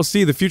yeah, we'll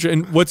see the future.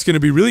 And what's going to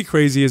be really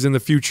crazy is in the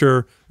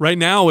future. Right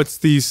now, it's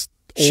these.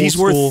 She's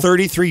worth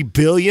 $33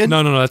 billion.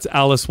 No. That's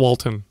Alice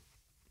Walton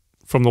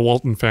from the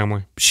Walton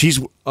family. She's.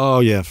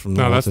 Oh yeah, from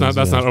the That's not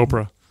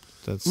Oprah.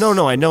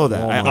 No, I know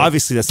that.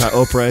 Obviously, that's not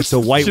Oprah. It's a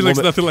white She woman.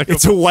 looks nothing like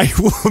it's Oprah. a white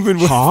woman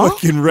with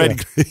fucking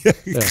red.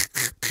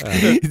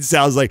 It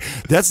sounds like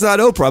that's not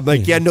Oprah. I'm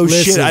like, yeah, no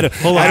shit. I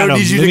don't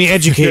need you Let me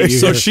educate you.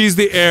 So she's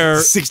the heir.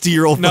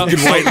 60-year-old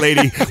fucking white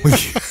lady.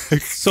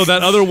 So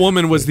that other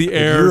woman was the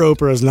heir. Your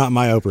Oprah is not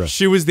my Oprah.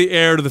 She was the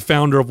heir to the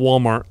founder of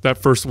Walmart. That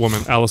first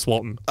woman, Alice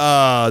Walton.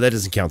 That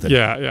doesn't count. Then.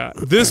 Yeah.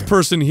 This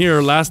person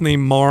here, last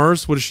name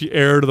Mars. What is she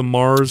heir to the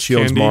Mars? She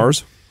owns candy?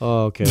 Mars.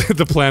 Oh, okay.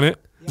 The planet.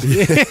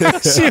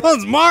 She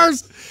owns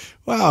Mars.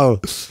 Wow,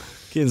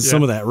 getting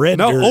some of that red.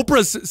 No, dirt.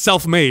 Oprah's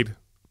self-made.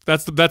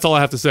 That's all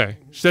I have to say.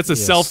 That's a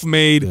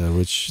self-made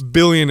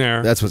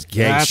billionaire. That's what's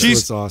gangster.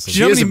 That's what's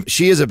awesome.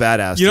 She is a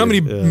badass. You know how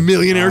many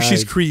millionaires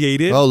she's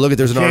created? Oh, look,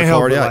 there's an article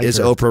already out. Like Is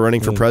her. Oprah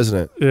running for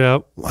president? Yeah.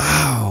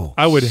 Wow.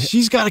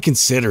 She's got to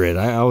consider it.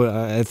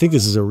 I think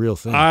this is a real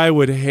thing. I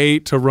would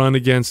hate to run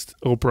against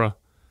Oprah.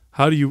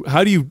 How do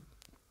you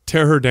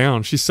tear her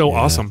down? She's so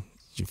awesome.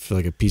 You feel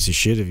like a piece of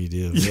shit if you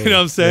do. You know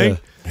what I'm saying?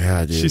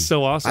 Yeah, dude. She's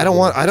so awesome. I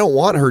don't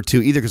want her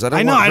to either because I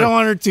don't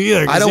want her to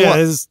either. I don't want.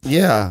 The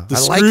I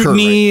like her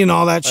scrutiny and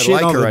all that shit.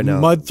 like all her the right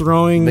now. mud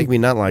throwing. Make me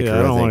not like her.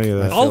 I don't want think.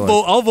 any of that.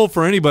 I'll vote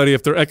for anybody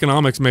if their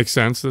economics make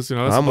sense. That's,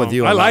 that's I'm with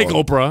you I on that like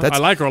one. Oprah. That's-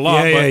 I like her a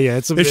lot. Yeah.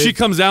 But if she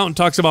comes out and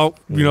talks about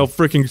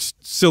freaking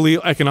silly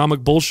economic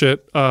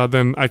bullshit,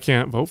 then I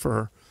can't vote for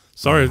her.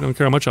 Sorry, I don't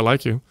care how much I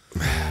like you,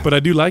 but I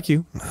do like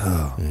you.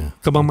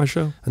 Come on my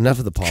show. Enough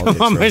of the politics.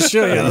 on my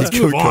show. Yeah, let's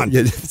move on.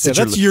 Yeah,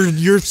 That's your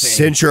thing.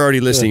 Since you're already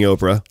listening,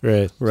 Oprah.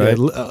 Right.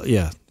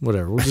 Yeah,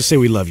 whatever. We'll just say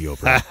we love you,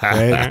 Oprah.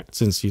 Right?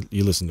 Since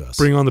you listen to us.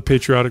 Bring on the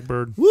patriotic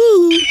bird.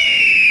 Woo!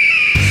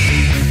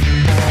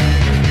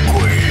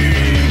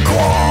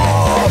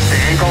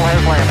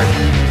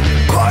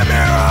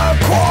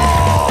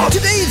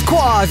 Today's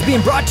Quah is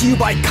being brought to you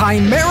by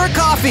Chimera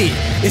Coffee.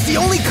 It's the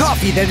only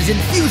coffee that is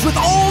infused with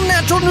all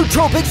natural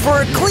nootropics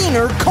for a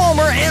cleaner,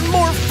 calmer, and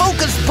more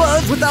focused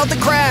buzz without the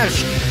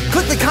crash.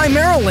 Click the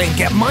Chimera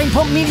link at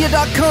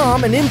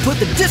mindpumpmedia.com and input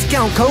the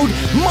discount code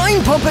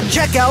MINDPUMP at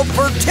checkout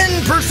for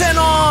 10%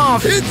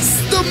 off. It's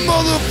the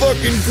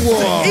motherfucking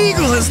Quah. The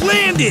eagle has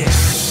landed.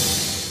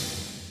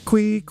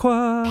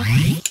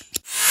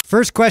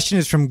 First question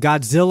is from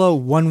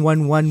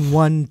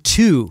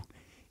Godzilla11112.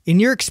 In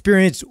your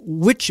experience,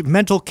 which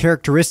mental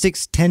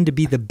characteristics tend to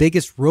be the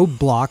biggest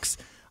roadblocks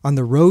on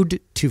the road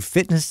to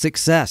fitness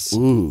success?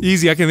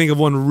 Easy. I can think of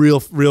one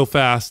real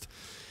fast.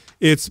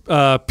 It's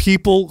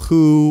people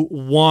who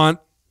want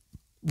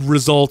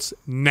results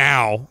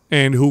now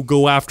and who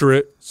go after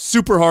it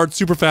super hard,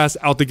 super fast,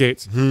 out the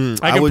gates.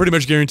 I can pretty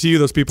much guarantee you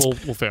those people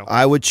will fail.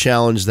 I would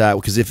challenge that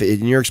because if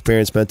in your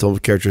experience, mental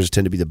characters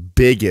tend to be the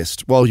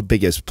biggest,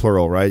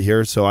 plural, right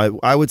here. So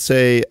I would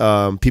say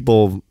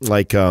people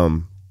like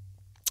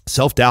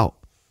self-doubt.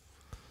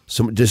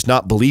 So just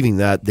not believing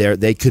that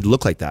they could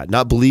look like that,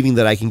 not believing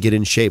that I can get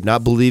in shape,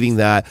 not believing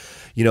that,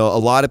 a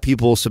lot of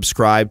people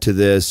subscribe to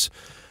this.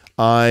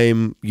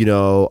 I'm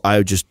genetically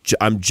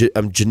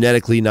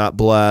not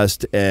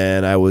blessed,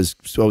 and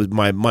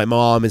my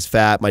mom is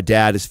fat, my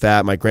dad is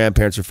fat, my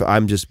grandparents are fat.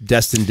 I'm just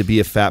destined to be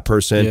a fat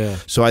person. Yeah.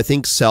 So I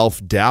think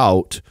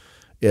self-doubt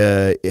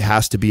it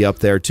has to be up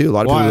there too. A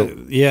lot of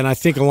people. And I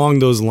think along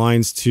those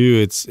lines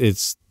too,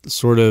 it's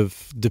sort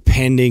of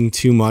depending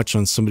too much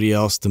on somebody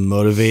else to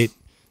motivate.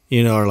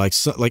 Or like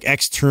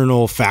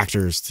external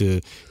factors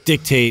to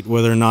dictate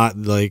whether or not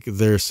like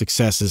their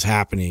success is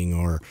happening,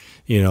 or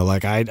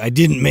like I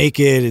didn't make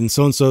it, and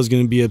so is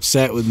going to be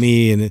upset with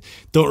me, and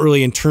don't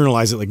really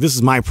internalize it. Like, this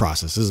is my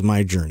process, this is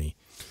my journey.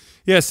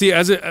 Yeah. See,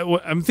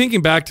 I'm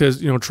thinking back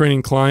to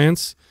training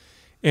clients,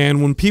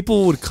 and when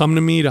people would come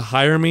to me to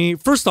hire me,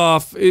 first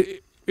off,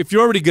 if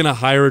you're already going to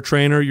hire a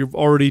trainer, you've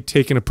already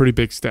taken a pretty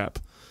big step.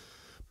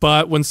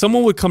 But when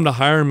someone would come to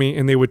hire me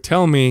and they would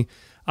tell me,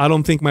 I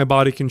don't think my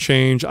body can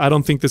change, I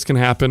don't think this can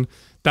happen,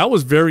 that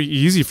was very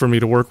easy for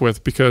me to work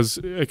with because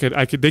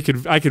I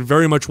could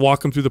very much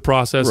walk them through the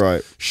process,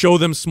 right. Show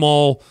them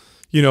small,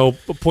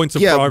 points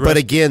of progress. But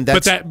again,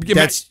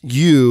 that's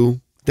you.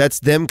 That's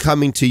them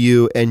coming to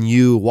you and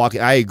you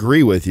walking. I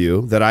agree with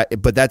you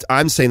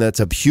I'm saying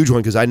that's a huge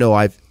one because I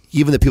know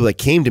even the people that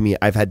came to me,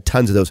 I've had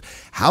tons of those.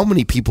 How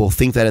many people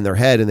think that in their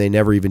head and they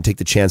never even take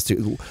the chance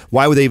to?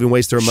 Why would they even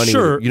waste their money?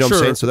 Sure, you know what I'm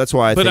saying? So that's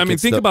why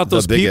think about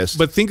those people.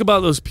 But think about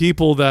those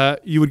people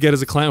that you would get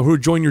as a client who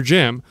would join your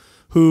gym,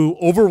 who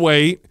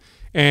overweight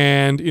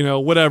and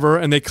whatever,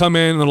 and they come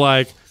in and they're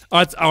like,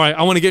 all right,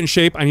 I want to get in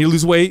shape. I need to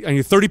lose weight. I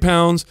need 30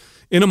 pounds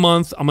in a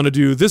month. I'm going to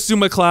do this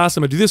Zumba class.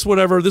 I'm going to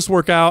do this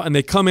workout, and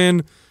they come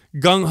in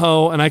gung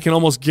ho, and I can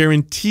almost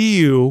guarantee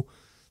you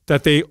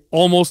that they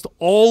almost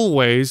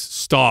always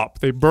stop.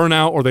 They burn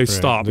out or they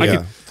stop.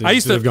 Yeah. I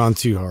used to have gone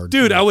too hard.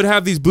 Dude, I would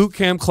have these boot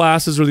camp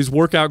classes or these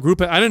workout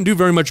group. I didn't do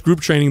very much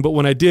group training, but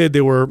when I did, they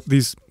were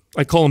these,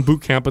 I call them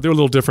boot camp, but they were a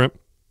little different.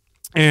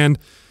 And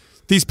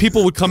these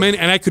people would come in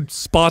and I could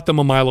spot them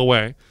a mile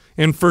away.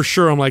 And for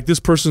sure, I'm like, this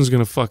person's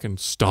going to fucking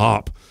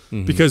stop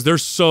because they're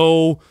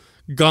so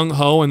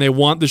gung-ho and they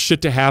want this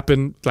shit to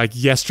happen like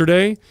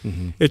yesterday.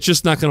 It's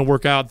just not going to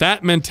work out.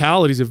 That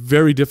mentality is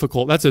very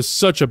difficult. That's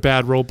such a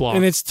bad roadblock.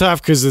 And it's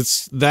tough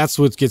because that's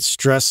what gets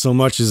stressed so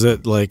much is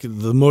that like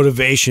the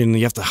motivation,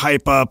 you have to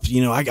hype up,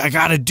 you know, I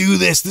got to do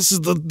this. This is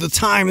the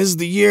time, this is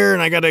the year,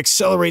 and I got to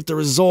accelerate the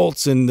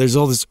results. And there's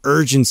all this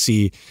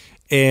urgency.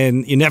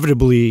 And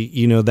inevitably,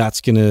 you know,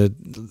 that's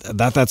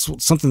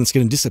something that's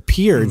gonna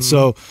disappear. And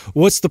so,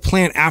 what's the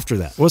plan after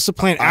that? What's the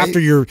plan after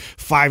you're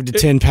 5 to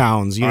 10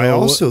 pounds? You know, I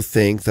also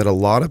think that a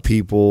lot of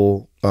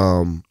people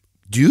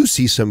do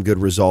see some good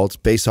results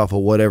based off of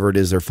whatever it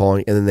is they're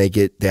following, and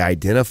then they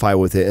identify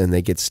with it and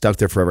they get stuck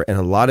there forever. And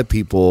a lot of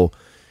people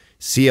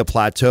see a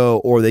plateau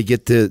or they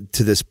get to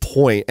this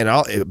point, and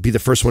I'll be the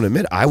first one to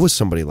admit I was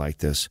somebody like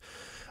this.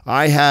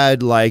 I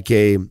had like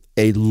a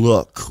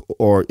look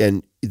or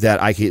a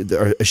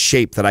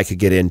shape that I could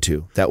get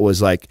into that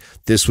was like,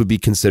 this would be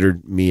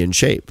considered me in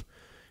shape.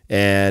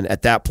 And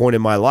at that point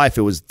in my life,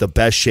 it was the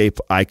best shape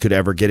I could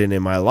ever get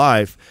in my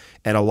life.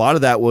 And a lot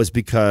of that was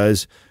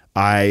because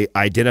I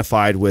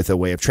identified with a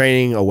way of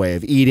training, a way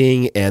of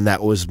eating, and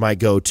that was my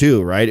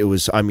go-to, right? It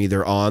was, I'm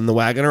either on the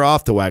wagon or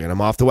off the wagon.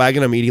 I'm off the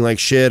wagon, I'm eating like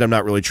shit, I'm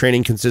not really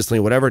training consistently,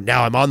 whatever.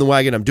 Now I'm on the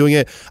wagon, I'm doing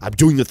it. I'm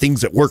doing the things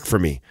that work for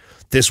me.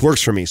 This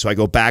works for me. So I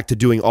go back to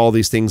doing all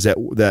these things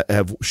that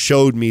have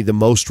showed me the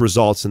most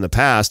results in the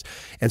past.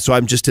 And so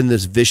I'm just in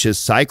this vicious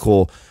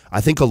cycle.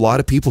 I think a lot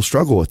of people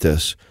struggle with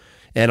this.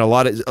 And I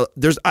don't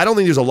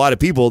think there's a lot of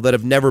people that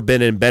have never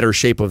been in better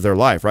shape of their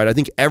life, right? I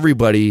think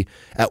everybody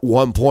at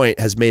one point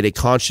has made a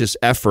conscious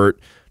effort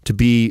to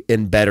be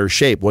in better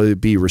shape, whether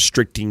it be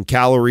restricting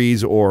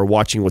calories or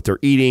watching what they're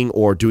eating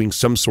or doing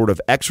some sort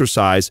of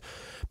exercise.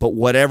 But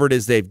whatever it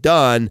is they've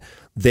done,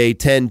 they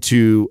tend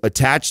to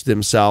attach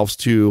themselves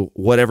to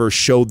whatever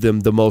showed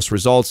them the most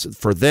results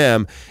for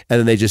them, and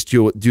then they just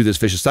do this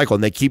vicious cycle,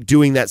 and they keep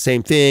doing that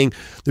same thing.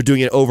 They're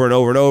doing it over and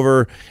over and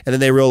over, and then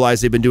they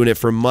realize they've been doing it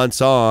for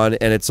months on,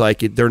 and it's like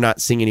they're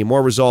not seeing any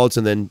more results,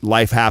 and then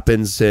life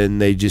happens,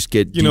 and they just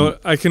get... You know,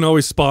 I can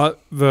always spot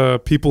the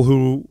people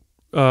who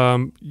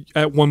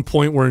at one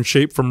point were in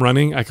shape from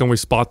running. I can always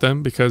spot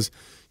them because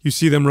you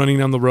see them running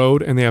down the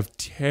road, and they have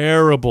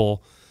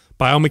terrible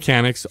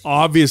biomechanics,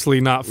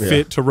 obviously not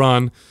fit to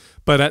run,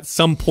 but at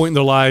some point in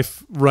their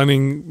life,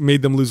 running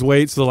made them lose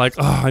weight. So they're like,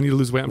 oh, I need to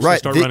lose weight. I'm just going to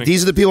start running.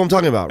 These are the people I'm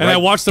talking about, and right? I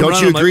watch them Don't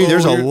run. you agree? Like,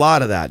 There's a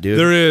lot of that, dude.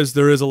 There is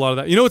a lot of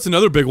that. You know what's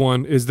another big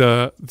one is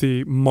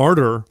the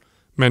martyr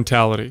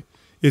mentality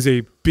is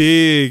a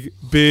big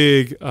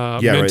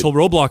mental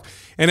roadblock.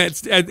 And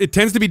it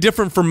tends to be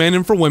different for men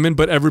and for women,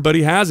 but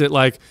everybody has it.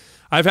 Like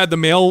I've had the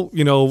male,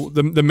 you know,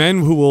 the men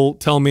who will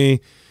tell me,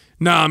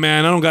 nah,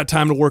 man, I don't got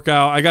time to work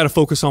out. I got to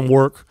focus on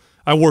work.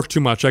 I work too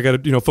much. I got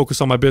to, you know,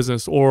 focus on my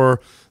business. Or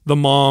the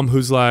mom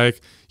who's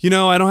like, you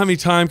know, I don't have any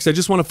time because I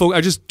just want to focus.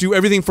 I just do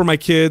everything for my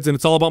kids and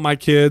it's all about my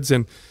kids.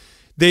 And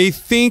they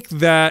think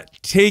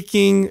that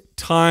taking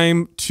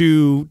time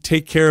to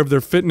take care of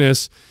their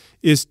fitness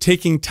is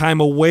taking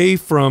time away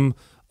from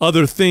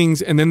other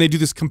things. And then they do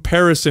this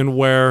comparison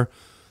where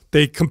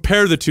they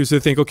compare the two. So they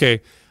think,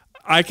 okay,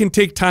 I can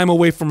take time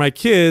away from my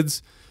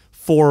kids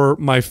for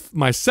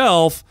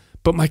myself,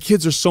 but my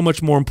kids are so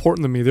much more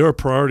important than me. They're a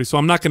priority. So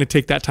I'm not going to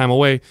take that time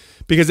away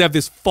because they have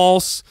this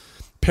false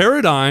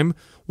paradigm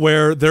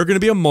where they're going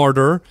to be a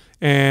martyr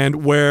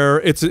and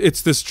where it's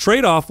this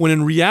trade-off when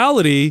in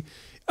reality,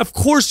 of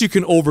course you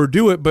can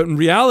overdo it, but in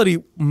reality,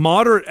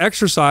 moderate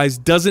exercise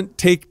doesn't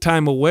take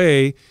time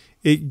away.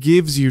 It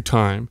gives you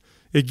time.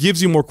 It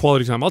gives you more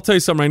quality time. I'll tell you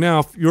something right now.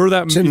 If you're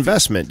that, it's an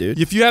investment, dude.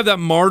 If you have that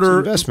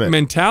martyr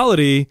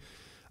mentality,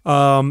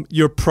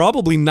 you're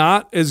probably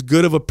not as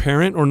good of a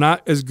parent or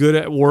not as good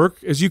at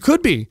work as you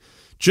could be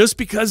just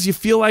because you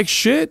feel like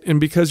shit and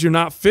because you're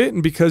not fit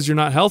and because you're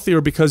not healthy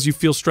or because you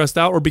feel stressed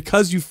out or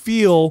because you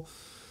feel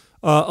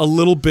a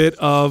little bit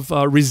of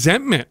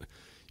resentment.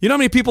 You know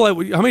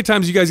how many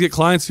times you guys get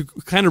clients who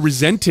kind of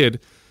resented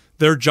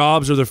their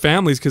jobs or their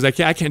families because I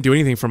can't do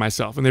anything for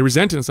myself, and they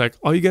resent it. It's like,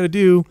 all you got to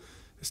do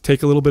is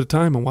take a little bit of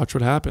time and watch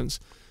what happens.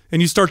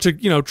 And you start to,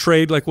 you know,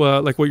 trade like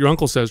what your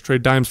uncle says,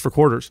 trade dimes for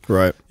quarters.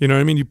 Right. You know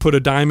what I mean? You put a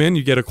dime in,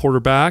 you get a quarter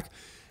back.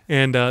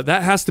 And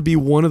that has to be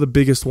one of the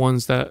biggest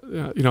ones that,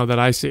 you know, that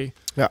I see.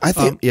 Yeah, I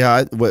think,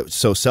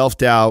 so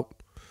self-doubt,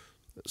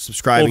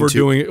 subscribing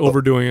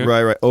overdoing it.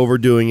 Right.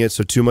 Overdoing it.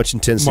 So too much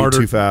intensity,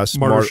 too fast.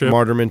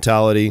 Martyr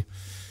mentality.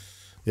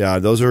 Yeah,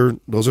 those are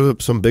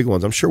some big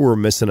ones. I'm sure we're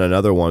missing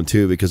another one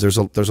too, because there's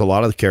a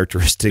lot of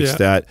characteristics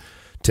that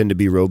tend to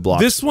be roadblocks.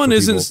 This one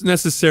isn't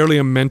necessarily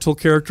a mental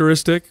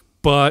characteristic,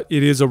 but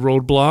it is a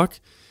roadblock,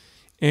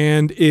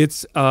 and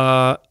it's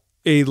a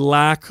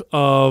lack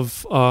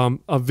of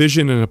a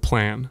vision and a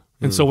plan.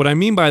 And so what I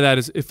mean by that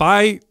is if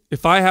I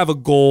have a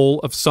goal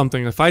of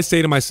something, if I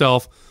say to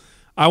myself,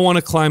 I want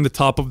to climb the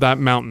top of that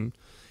mountain,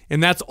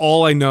 and that's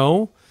all I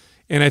know,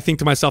 and I think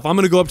to myself, I'm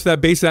going to go up to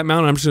that base of that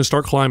mountain, I'm just going to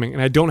start climbing,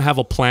 and I don't have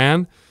a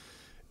plan,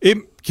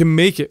 it can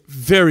make it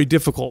very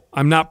difficult.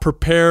 I'm not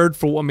prepared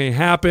for what may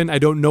happen. I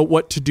don't know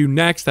what to do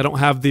next. I don't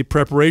have the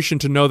preparation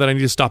to know that I need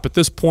to stop at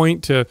this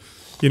point to,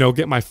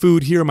 get my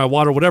food here, my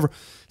water, whatever.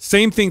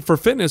 Same thing for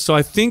fitness. So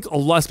I think a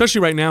lot,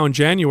 especially right now in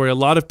January, a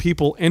lot of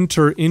people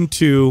enter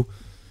into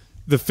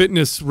the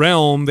fitness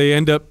realm. They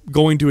end up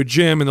going to a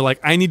gym and they're like,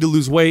 I need to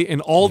lose weight.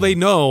 And all they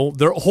know,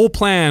 their whole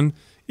plan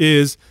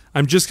is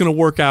I'm just going to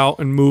work out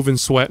and move and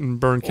sweat and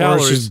burn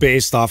calories. Or it's just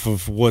based off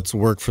of what's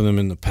worked for them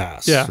in the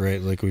past,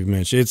 right? Like we've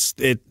mentioned,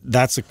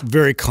 that's a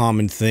very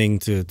common thing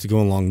to go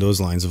along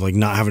those lines of like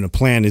not having a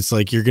plan. It's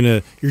like your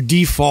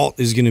default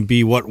is gonna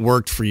be what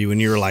worked for you,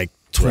 and you're like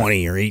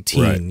 20 or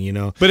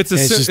 18, But it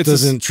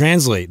doesn't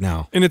translate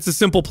now. And it's a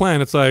simple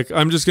plan. It's like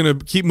I'm just gonna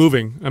keep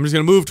moving. I'm just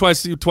gonna move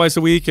twice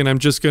a week, and I'm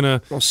just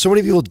gonna. Well, so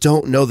many people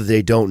don't know that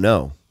they don't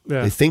know.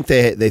 Yeah. They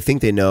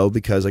think they know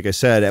because, like I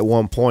said, at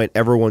one point,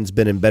 everyone's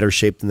been in better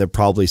shape than they're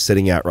probably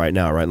sitting at right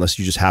now, right? Unless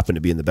you just happen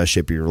to be in the best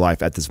shape of your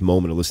life at this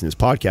moment of listening to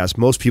this podcast.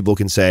 Most people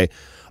can say,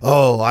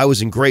 oh, I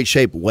was in great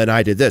shape when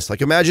I did this.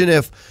 Like imagine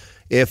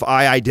if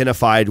I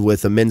identified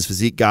with a men's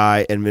physique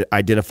guy and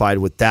identified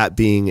with that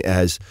being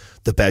as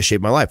the best shape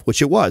of my life,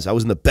 which it was. I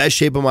was in the best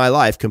shape of my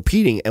life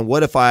competing. And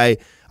what if I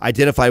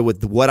identified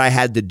with what I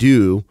had to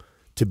do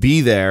to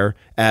be there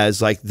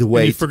as like the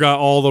way you forgot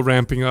all the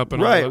ramping up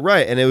and all that.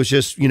 Right. And it was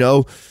just,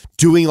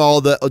 doing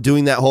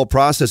that whole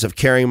process of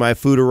carrying my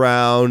food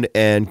around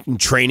and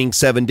training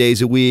 7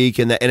 days a week.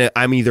 And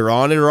I'm either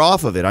on it or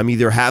off of it. I'm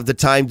either have the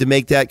time to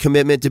make that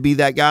commitment to be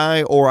that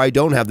guy, or I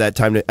don't have that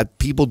time to,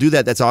 people do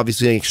that. That's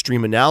obviously an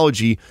extreme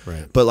analogy,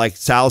 right. But like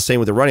Sal's saying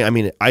with the running, I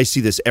mean, I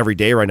see this every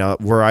day right now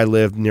where I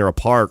live near a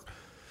park.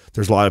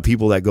 There's a lot of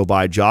people that go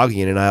by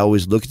jogging, and I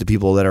always look at the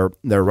people that are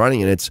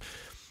running, and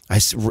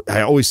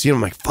I always see them,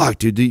 I'm like, fuck,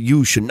 dude,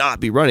 you should not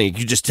be running.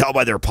 You just tell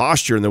by their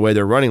posture and the way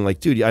they're running.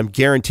 Like, dude, I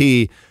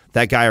guarantee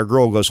that guy or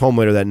girl goes home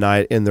later that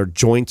night and their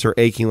joints are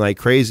aching like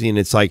crazy. And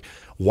it's like,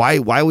 why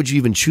would you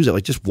even choose it?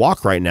 Like, just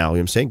walk right now. You know what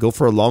I'm saying? Go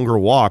for a longer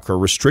walk or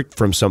restrict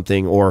from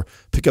something or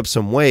pick up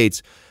some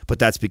weights. But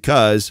that's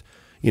because,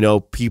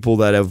 people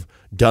that have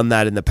done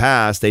that in the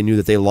past, they knew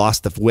that they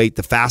lost the weight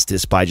the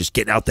fastest by just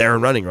getting out there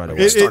and running right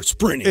away. Start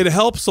sprinting. It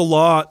helps a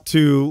lot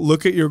to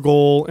look at your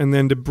goal and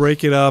then to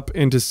break it up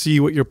and to see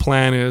what your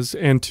plan is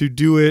and to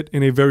do it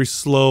in a very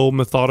slow,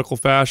 methodical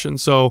fashion.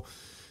 So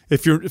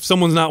if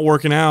someone's not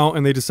working out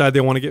and they decide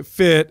they want to get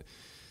fit,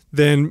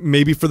 then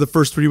maybe for the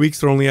first 3 weeks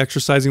they're only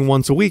exercising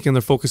once a week and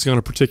they're focusing on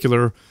a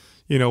particular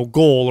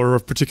goal or a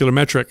particular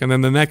metric. And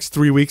then the next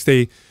 3 weeks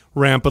they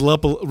ramp it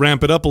up a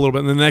little bit.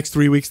 And the next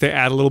 3 weeks they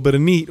add a little bit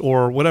of meat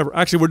or whatever.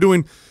 Actually, we're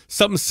doing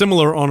something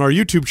similar on our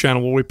YouTube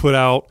channel where we put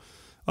out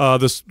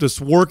this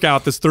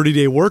workout, this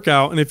 30-day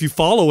workout. And if you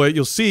follow it,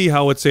 you'll see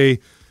how it's a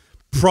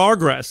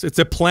progress. It's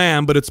a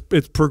plan, but it's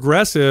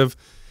progressive.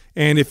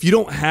 And if you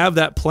don't have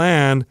that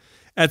plan,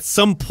 at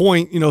some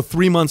point,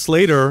 3 months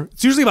later,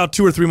 it's usually about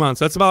 2 or 3 months.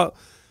 That's about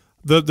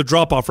the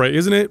drop off rate,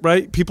 isn't it?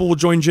 Right? People will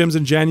join gyms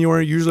in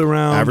January, usually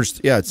around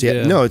average. Yeah,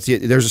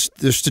 there's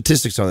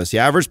statistics on this. The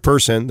average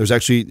person,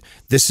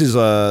 this is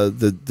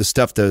the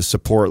stuff to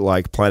support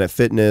like Planet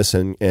Fitness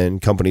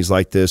and companies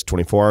like this,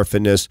 24-Hour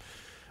Fitness,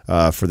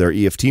 for their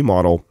EFT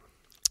model.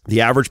 The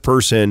average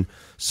person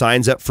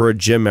signs up for a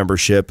gym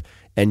membership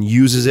and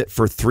uses it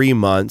for 3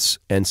 months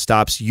and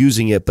stops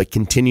using it, but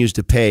continues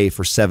to pay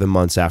for 7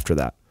 months after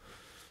that.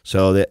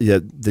 So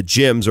the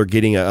gyms are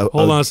getting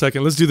Hold on a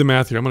second. Let's do the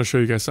math here. I'm going to show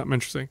you guys something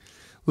interesting.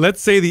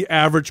 Let's say the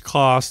average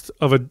cost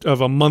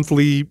of a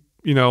monthly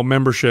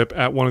membership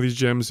at one of these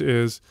gyms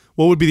is,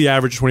 what would be the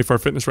average 24-Hour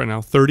Fitness right now?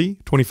 30,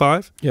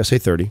 25? Yeah, say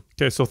 30.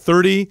 Okay, so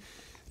 30,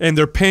 and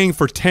they're paying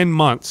for 10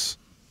 months,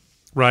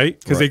 right?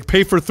 Because they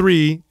pay for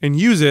 3 and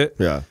use it,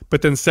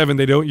 but then 7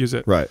 they don't use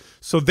it. Right.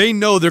 So they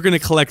know they're going to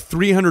collect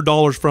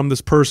 $300 from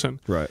this person.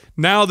 Right.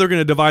 Now they're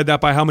going to divide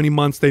that by how many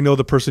months they know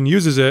the person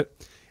uses it.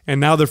 And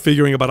now they're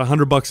figuring about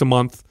 $100 a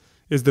month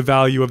is the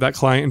value of that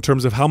client in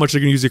terms of how much they're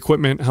going to use the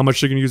equipment, how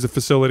much they're going to use the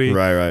facility,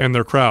 and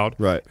their crowd.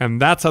 Right.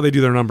 And that's how they do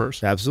their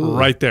numbers. Absolutely.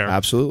 Right there.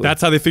 Absolutely. That's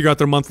how they figure out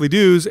their monthly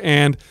dues.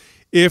 And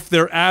if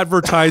they're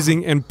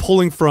advertising and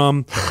pulling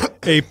from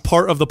a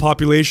part of the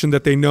population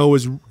that they know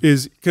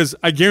is because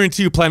I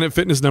guarantee you Planet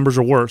Fitness numbers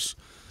are worse.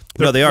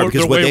 No, they are,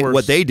 because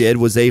what they did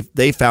was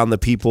they found the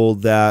people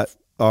that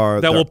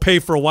will pay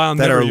for a while and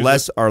that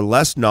are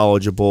less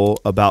knowledgeable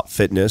about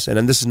fitness. And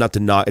then this is not to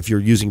knock, if you're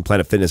using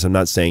Planet Fitness, I'm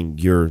not saying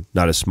you're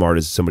not as smart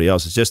as somebody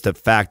else. It's just the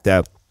fact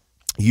that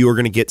you are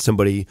going to get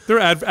somebody. They're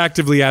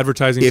actively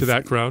advertising to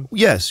that crowd.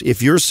 Yes,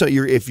 if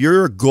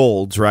you're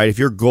Gold's, right? If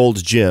you're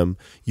Gold's gym,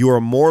 you are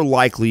more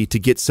likely to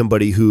get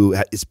somebody who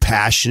is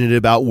passionate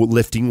about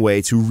lifting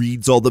weights, who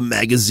reads all the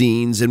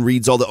magazines and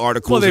reads all the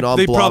articles and all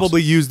they blogs.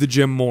 probably use the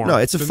gym more. No,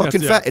 it's a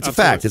fucking fact. It's a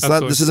fact. It's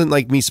not. This isn't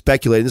like me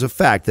speculating. It's a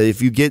fact that if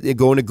you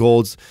go into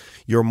Gold's,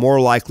 you're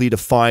more likely to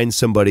find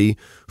somebody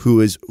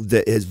who is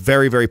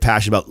very, very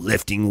passionate about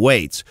lifting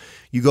weights.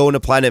 You go into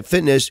Planet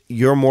Fitness,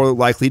 you're more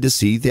likely to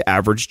see the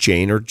average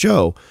Jane or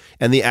Joe.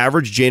 And the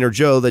average Jane or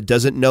Joe that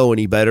doesn't know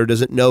any better,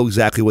 doesn't know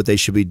exactly what they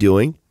should be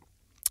doing,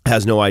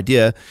 has no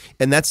idea,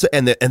 and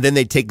then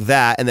they take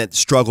that and then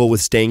struggle with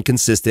staying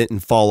consistent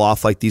and fall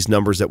off like these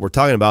numbers that we're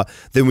talking about.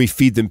 Then we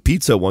feed them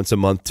pizza once a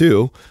month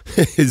too.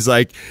 It's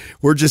like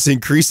we're just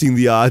increasing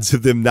the odds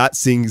of them not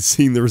seeing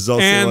the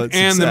results.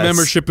 And the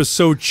membership is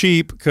so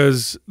cheap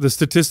because the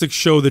statistics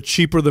show the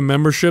cheaper the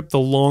membership, the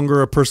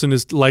longer a person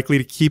is likely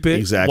to keep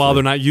it while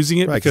they're not using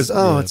it. Right, because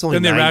it's only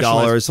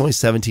 $9, it's only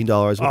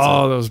 $17.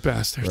 Those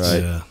bastards!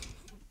 Right. Yeah.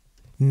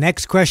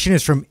 Next question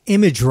is from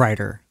Image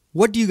Writer.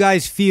 What do you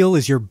guys feel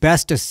is your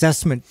best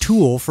assessment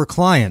tool for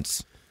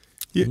clients?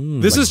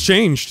 This has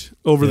changed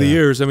over the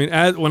years. I mean,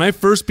 when I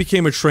first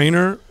became a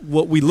trainer,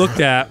 what we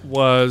looked at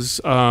was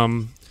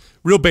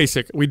real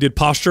basic. We did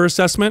posture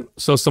assessment,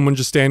 so someone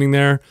just standing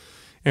there,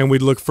 and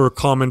we'd look for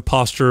common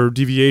posture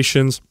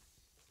deviations.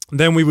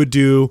 Then we would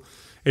do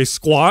a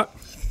squat,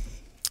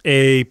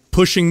 a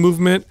pushing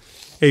movement,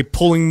 a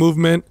pulling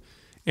movement,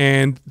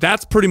 and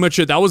that's pretty much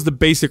it. That was the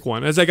basic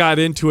one. As I got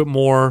into it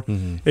more,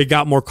 it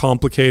got more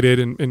complicated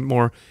and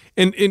more.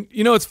 And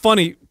you know, it's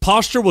funny.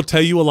 Posture will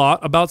tell you a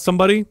lot about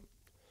somebody,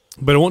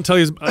 but it won't tell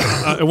you.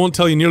 It won't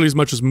tell you nearly as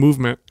much as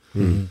movement.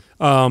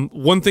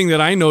 One thing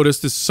that I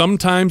noticed is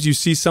sometimes you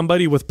see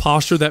somebody with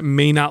posture that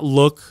may not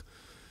look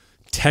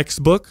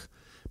textbook,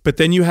 but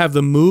then you have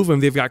the move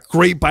and they've got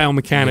great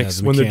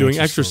biomechanics when they're doing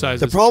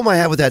exercises. The problem I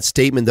have with that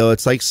statement, though,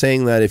 it's like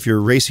saying that if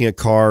you're racing a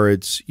car,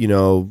 it's, you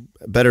know,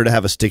 better to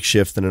have a stick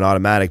shift than an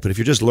automatic. But if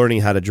you're just learning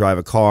how to drive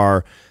a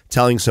car,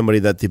 telling somebody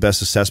that the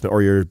best assessment,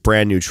 or you're a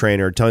brand new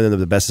trainer, telling them that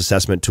the best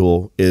assessment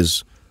tool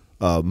is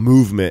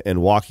movement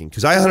and walking,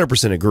 because I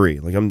 100%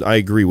 agree. Like I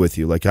agree with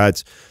you. Like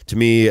to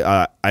me,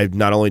 I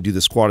not only do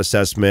the squat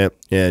assessment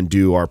and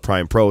do our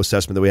Prime Pro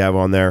assessment that we have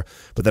on there,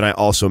 but then I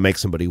also make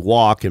somebody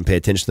walk and pay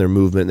attention to their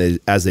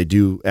movement as they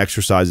do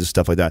exercises,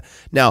 stuff like that.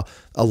 Now,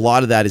 a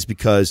lot of that is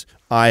because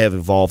I have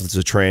evolved as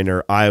a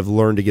trainer. I have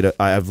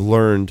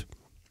learned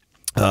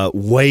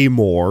way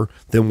more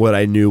than what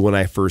I knew when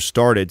I first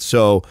started.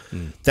 So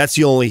that's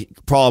the only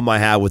problem I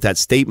have with that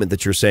statement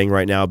that you're saying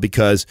right now,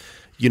 because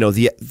you know,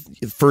 you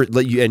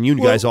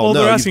guys all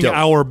know. They're asking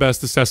our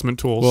best assessment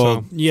tool.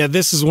 Well, yeah,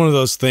 this is one of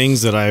those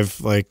things that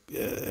I've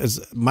as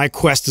my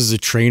quest as a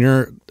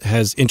trainer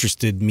has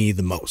interested me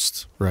the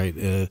most, right?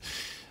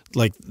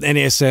 Like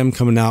NASM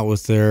coming out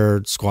with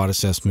their squat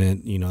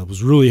assessment, you know, it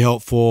was really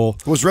helpful.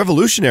 It was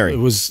revolutionary. It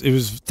was.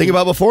 Think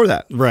about before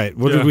that, right?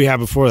 What did we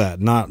have before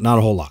that? Not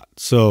a whole lot.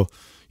 So,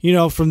 you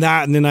know, from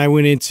that, and then I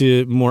went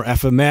into more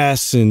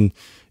FMS, and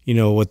you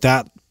know what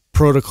that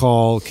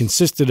protocol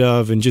consisted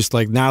of, and just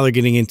like now they're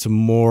getting into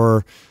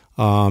more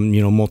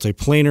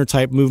multiplanar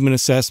type movement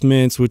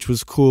assessments, which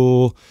was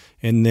cool.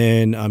 And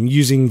then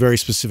using very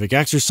specific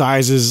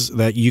exercises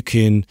that you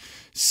can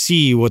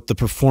see what the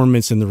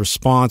performance and the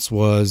response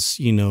was,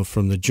 you know,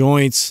 from the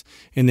joints.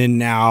 And then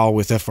now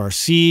with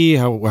FRC,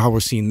 how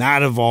we're seeing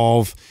that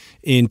evolve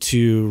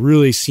into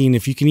really seeing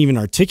if you can even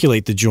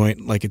articulate the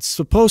joint like it's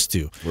supposed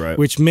to, right?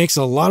 Which makes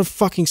a lot of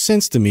fucking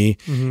sense to me,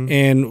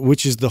 and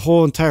which is the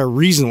whole entire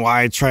reason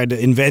why I tried to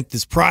invent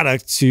this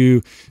product,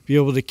 to be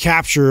able to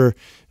capture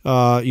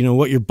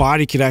what your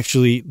body could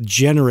actually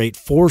generate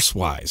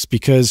force-wise.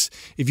 Because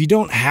if you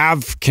don't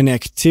have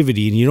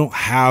connectivity and you don't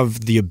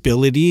have the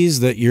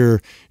abilities that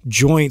your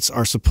joints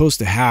are supposed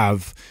to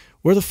have,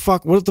 what the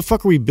fuck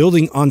are we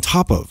building on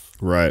top of?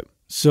 Right.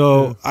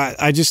 So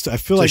I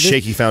feel like a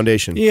shaky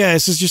foundation. Yeah,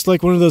 this is just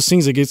like one of those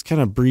things that gets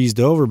kind of breezed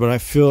over, but I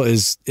feel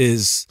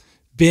is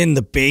been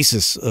the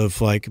basis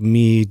of like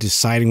me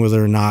deciding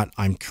whether or not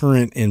I'm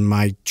current and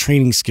my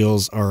training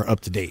skills are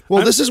up to date.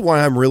 Well, this is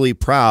why I'm really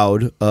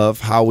proud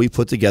of how we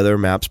put together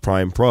MAPS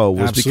Prime Pro,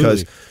 was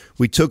because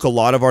we took a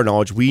lot of our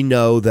knowledge. We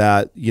know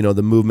that, you know,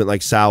 the movement,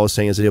 like Sal was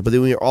saying, is a deal, but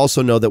then we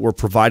also know that we're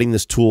providing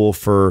this tool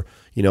for,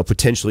 you know,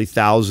 potentially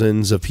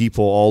thousands of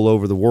people all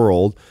over the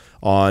world.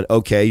 On,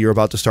 okay, you're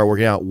about to start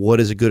working out. What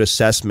is a good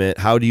assessment?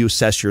 How do you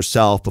assess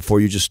yourself before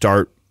you just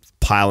start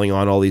piling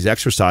on all these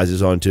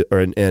exercises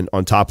and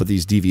on top of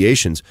these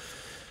deviations?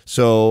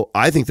 So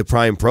I think the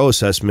Prime Pro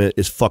assessment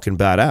is fucking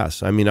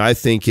badass. I mean, I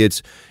think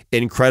it's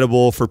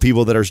incredible for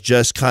people that are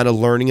just kind of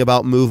learning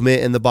about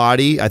movement in the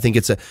body. I think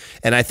it's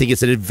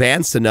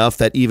advanced enough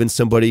that even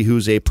somebody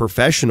who's a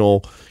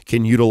professional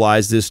can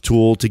utilize this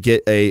tool to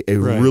get a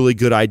really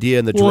good idea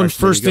in the direction. Well, in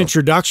first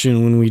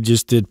introduction, when we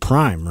just did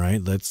Prime,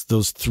 right? That's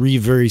those three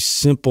very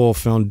simple,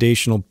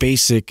 foundational,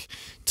 basic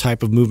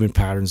type of movement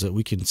patterns that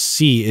we can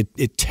see.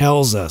 It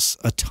tells us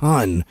a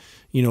ton,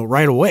 you know,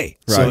 right away.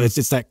 Right. So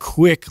it's that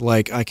quick,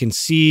 like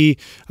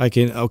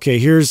okay,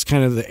 here's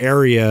kind of the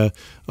area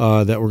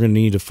that we're going to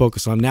need to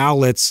focus on. Now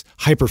let's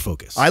hyper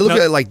focus. I look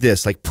at it like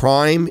this, like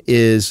Prime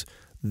is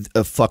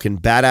a fucking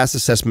badass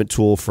assessment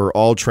tool for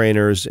all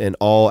trainers and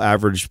all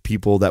average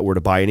people that were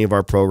to buy any of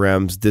our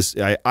programs.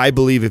 I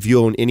believe if you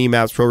own any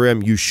MAPS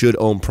program, you should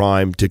own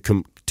Prime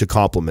to to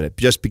complement it.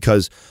 Just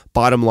because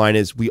bottom line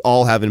is we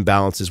all have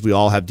imbalances, we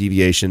all have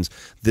deviations.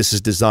 This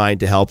is designed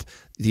to help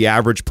the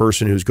average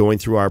person who's going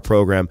through our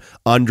program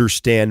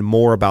understand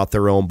more about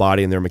their own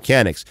body and their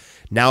mechanics.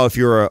 Now, if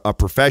you're a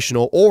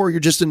professional or you're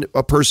just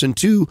a person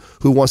too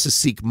who wants to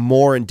seek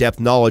more in-depth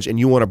knowledge and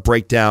you want to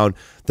break down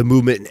the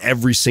movement in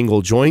every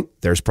single joint,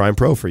 there's Prime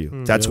Pro for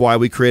you. That's why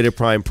we created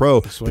Prime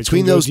Pro.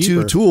 Between those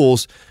two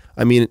tools,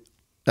 I mean,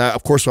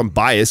 of course, I'm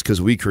biased because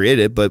we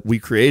created it, but we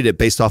created it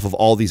based off of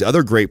all these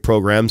other great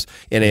programs,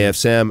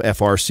 NAFSM,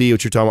 FRC,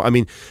 what you're talking about. I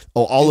mean,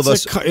 all of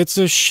us. It's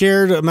a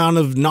shared amount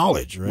of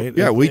knowledge, right?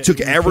 Yeah, we took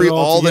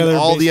all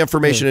the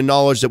information and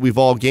knowledge that we've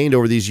all gained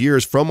over these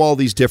years from all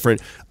these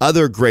different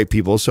other great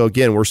people. So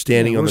again, we're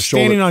standing on the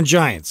shoulder. Standing on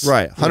giants.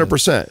 Right,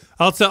 100%.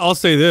 I'll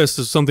say this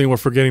is something we're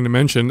forgetting to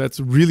mention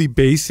that's really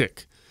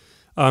basic.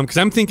 Because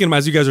I'm thinking,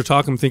 as you guys are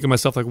talking, I'm thinking to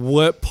myself, like,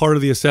 what part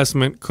of the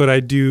assessment could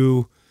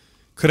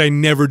I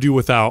never do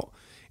without?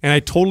 And I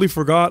totally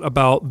forgot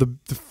about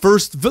the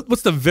first.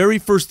 What's the very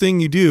first thing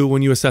you do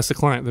when you assess a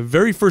client? The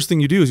very first thing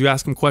you do is you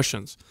ask them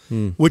questions,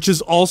 which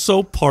is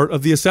also part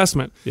of the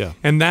assessment. Yeah.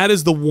 And that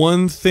is the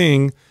one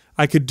thing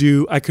I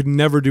could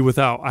never do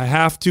without. I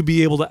have to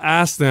be able to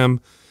ask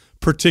them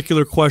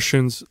particular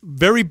questions,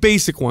 very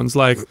basic ones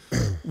like,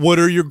 what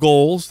are your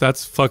goals?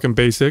 That's fucking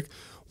basic.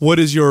 What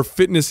is your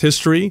fitness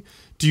history?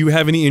 Do you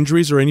have any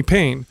injuries or any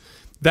pain?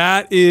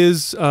 That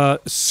is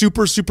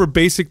super, super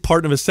basic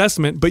part of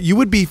assessment, but you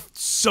would be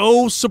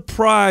so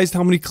surprised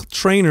how many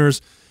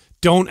trainers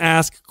don't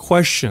ask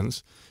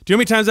questions. Do you know how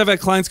many times I've had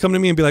clients come to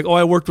me and be like, oh,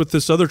 I worked with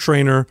this other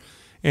trainer,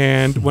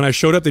 and when I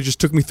showed up, they just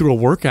took me through a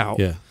workout.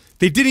 Yeah.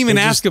 They didn't even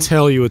ask them.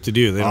 Tell you what to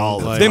do. They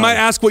don't. They might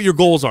ask what your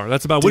goals are.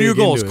 That's about, what are your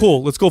goals?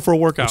 Cool, let's go for a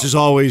workout. Which is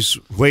always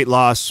weight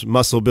loss,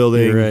 muscle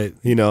building, right.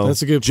 You know,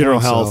 that's a good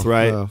general point, health,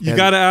 right? You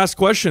got to ask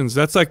questions.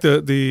 That's like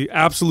the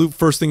absolute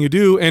first thing you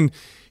do. And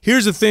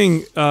here's the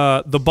thing,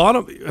 the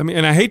bottom, I mean,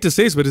 and I hate to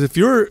say this, but if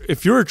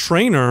you're a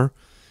trainer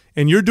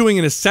and you're doing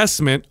an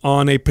assessment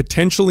on a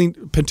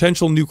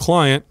potential new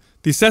client,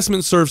 the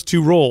assessment serves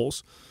two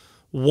roles.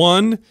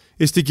 One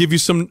is to give you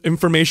some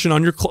information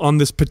on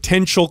this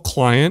potential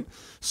client,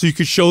 so you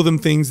could show them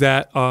things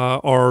that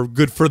are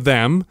good for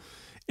them.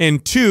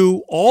 And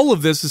two, all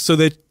of this is so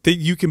that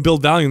you can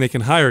build value and they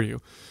can hire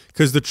you.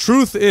 Because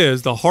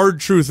the hard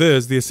truth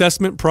is, the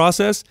assessment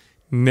process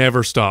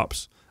never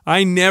stops.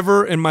 I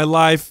never in my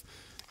life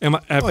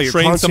have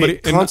trained somebody.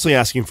 Constantly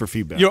asking for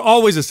feedback. You're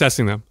always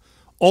assessing them.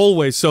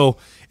 Always. So,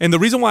 and the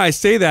reason why I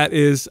say that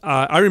is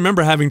I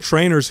remember having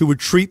trainers who would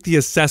treat the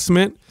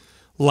assessment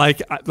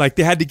like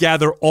they had to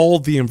gather all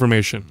the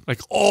information,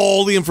 like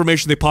all the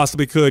information they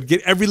possibly could,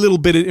 get every little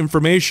bit of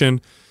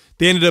information.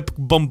 They ended up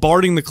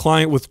bombarding the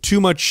client with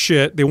too much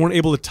shit. They weren't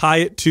able to tie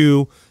it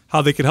to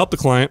how they could help the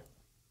client.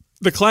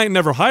 The client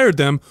never hired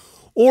them,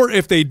 or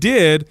if they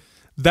did,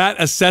 that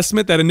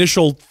assessment, that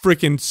initial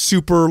freaking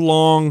super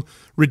long,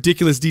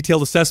 ridiculous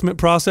detailed assessment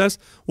process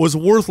was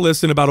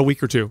worthless in about a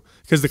week or two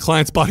because the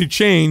client's body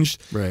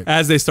changed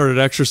as they started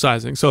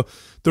exercising. So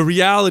the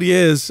reality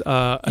is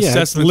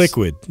assessments, it's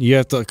liquid. You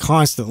have to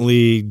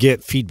constantly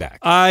get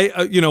feedback.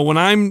 When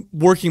I'm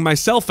working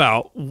myself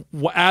out,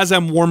 as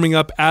I'm warming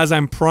up, as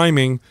I'm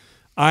priming,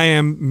 I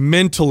am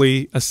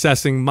mentally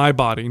assessing my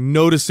body,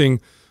 noticing,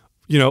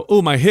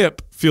 oh, my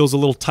hip feels a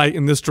little tight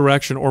in this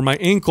direction, or my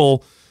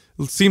ankle,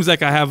 it seems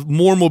like I have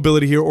more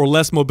mobility here or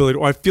less mobility,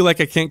 or I feel like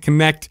I can't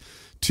connect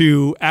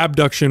to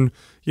abduction,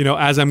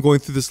 as I'm going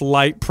through this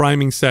light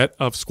priming set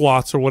of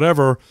squats or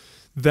whatever.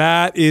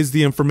 That is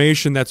the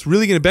information that's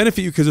really going to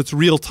benefit you because it's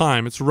real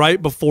time. It's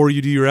right before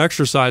you do your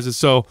exercises.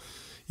 So,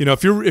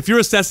 if you're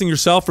assessing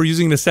yourself or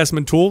using an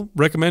assessment tool,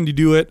 recommend you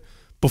do it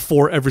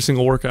before every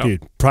single workout.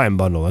 Dude, Prime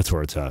Bundle, that's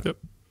where it's at. Yep.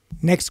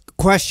 Next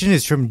question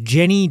is from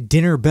Jenny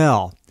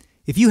Dinner-Bell.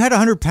 If you had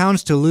 100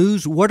 pounds to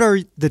lose, what are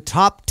the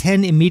top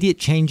 10 immediate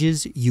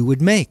changes you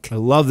would make? I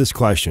love this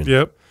question.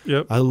 Yep.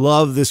 I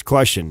love this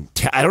question.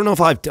 I don't know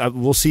if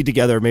we'll see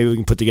together. Maybe we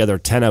can put together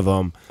 10 of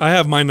them. I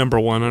have my number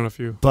one. I don't know if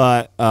you.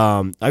 But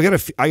I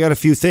got a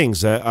few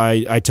things that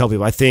I tell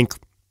people. I think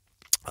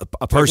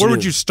a person. Where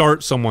would you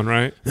start someone,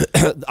 right?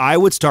 I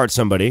would start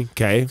somebody,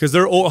 okay? Because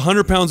they're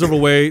 100 pounds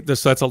overweight.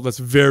 That's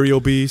very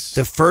obese.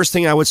 The first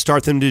thing I would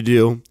start them to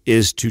do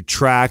is to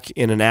track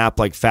in an app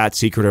like Fat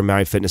Secret or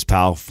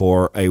MyFitnessPal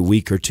for a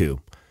week or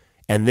two.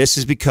 And this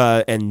is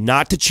and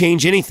not to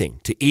change anything,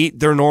 to eat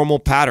their normal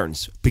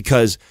patterns,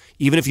 because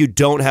even if you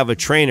don't have a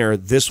trainer,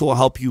 this will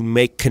help you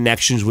make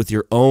connections with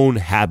your own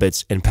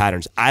habits and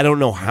patterns. I don't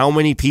know how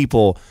many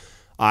people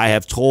I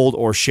have told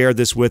or shared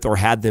this with or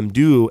had them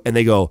do, and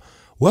they go,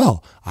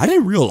 well, I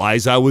didn't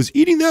realize I was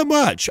eating that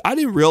much. I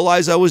didn't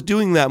realize I was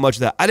doing that much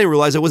of that. I didn't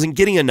realize I wasn't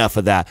getting enough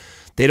of that.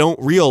 They don't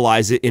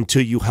realize it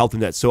until you help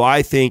them that. So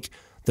I think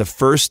the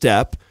first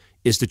step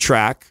is to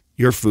track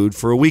your food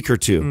for a week or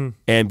two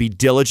and be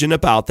diligent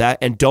about that,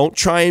 and don't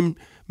try and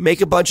make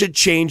a bunch of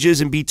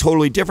changes and be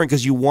totally different,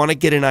 because you want to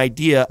get an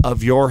idea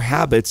of your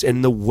habits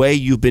and the way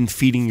you've been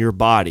feeding your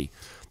body.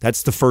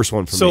 That's the first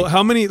one for me. So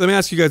let me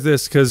ask you guys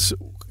this, because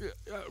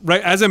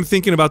right as I'm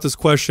thinking about this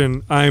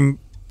question, I'm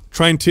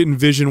trying to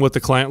envision what the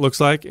client looks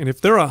like, and if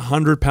they're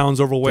 100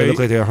 pounds overweight, They look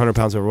like they're 100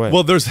 pounds overweight.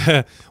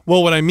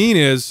 well, what I mean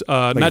is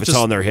like not if it's just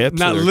on their hips,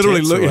 not or their literally,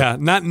 tits, or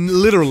what? not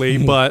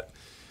literally, but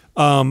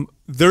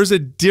there's a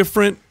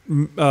different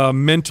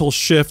mental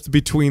shift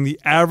between the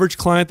average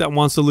client that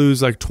wants to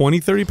lose like 20,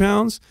 30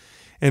 pounds,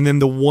 and then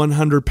the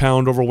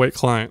 100-pound overweight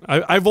client.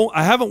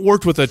 I haven't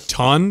worked with a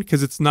ton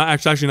because it's not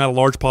actually not a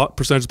large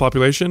percentage of the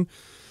population,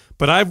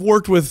 but I've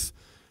worked with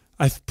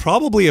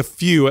probably a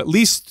few. At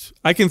least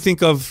I can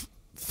think of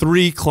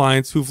 3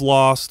 clients who've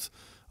lost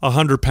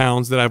 100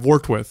 pounds that I've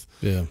worked with.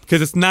 Yeah,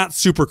 because it's not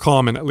super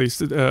common. At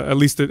least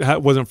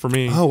it wasn't for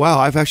me. Oh wow,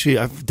 I've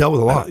dealt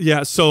with a lot.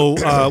 Yeah. So,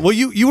 well,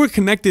 you were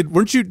connected,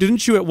 weren't you?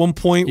 Didn't you at one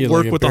point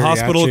work like with the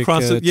hospital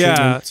across the?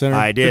 Yeah, center.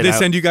 I did. Did they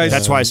send you guys?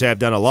 That's why I say I've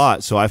done a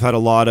lot. So I've had a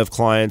lot of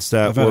clients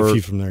that I've had were a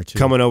few from there too.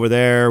 coming over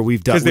there.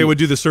 We've done because they would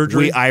do the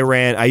surgery.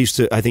 I used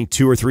to. I think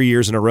 2 or 3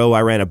 years in a row,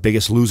 I ran a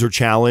Biggest Loser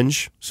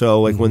challenge.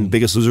 So like when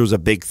Biggest Loser was a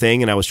big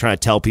thing, and I was trying to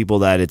tell people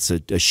that it's a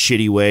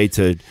shitty way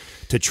to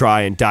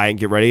try and diet and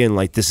get ready, and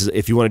like this is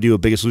if you want to do a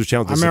Biggest Loser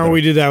challenge. I remember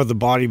we did that with the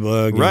body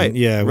bug. Right.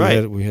 Yeah.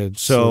 Right. We had.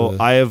 So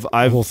I've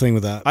the whole thing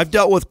with that. I've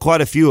dealt with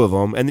quite a few of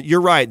them, and you're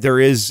right. There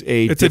is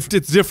it's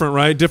different,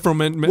 right?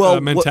 Different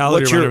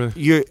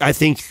mentality. I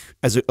think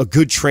as a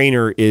good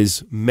trainer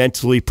is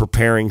mentally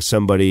preparing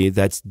somebody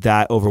that's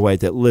that overweight.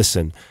 That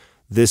listen,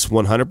 this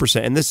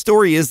 100%, and the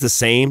story is the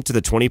same to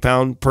the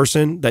 20-pound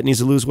person that needs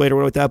to lose weight or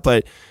whatever like that,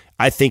 but.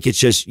 I think it's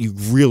just you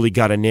really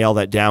got to nail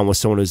that down with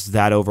someone who's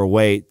that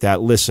overweight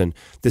that, listen,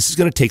 this is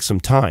going to take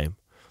some time.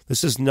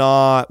 This is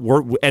not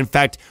work. In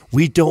fact,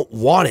 we don't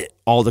want it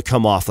all to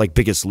come off like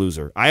Biggest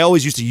Loser. I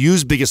always used to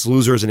use Biggest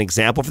Loser as an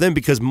example for them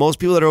because most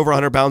people that are over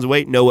 100 pounds of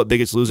weight know what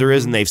Biggest Loser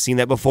is and they've seen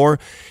that before.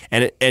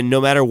 And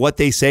no matter what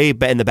they say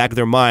in the back of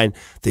their mind,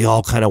 they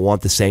all kind of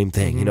want the same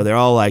thing. You know, they're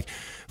all like,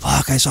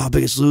 fuck, I saw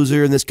Biggest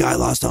Loser and this guy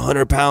lost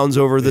 100 pounds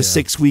over the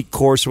 6-week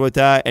course or what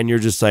that. And you're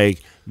just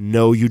like,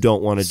 no, you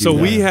don't want to do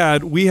that.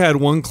 So we had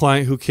one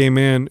client who came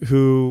in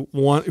who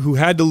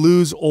had to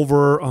lose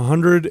over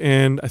 100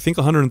 and I think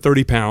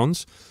 130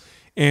 pounds,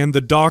 and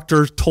the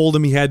doctor told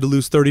him he had to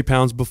lose 30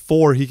 pounds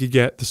before he could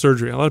get the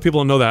surgery. A lot of people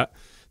don't know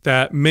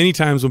that many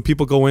times when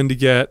people go in to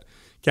get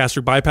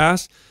gastric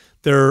bypass,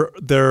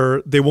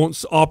 they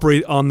won't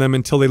operate on them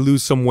until they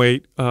lose some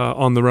weight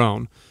on their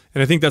own.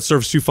 And I think that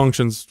serves 2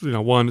 functions. You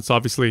know, one, it's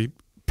obviously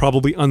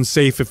probably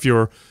unsafe if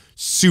you're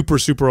super,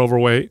 super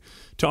overweight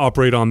to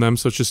operate on them.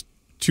 So it's just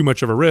too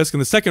much of a risk.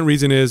 And the second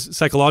reason is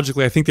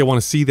psychologically, I think they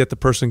want to see that the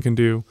person can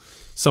do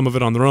some of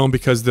it on their own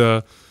because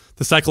the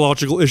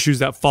psychological issues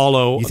that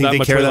follow. You think they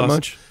care that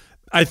much?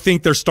 I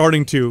think they're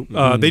starting to.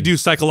 They do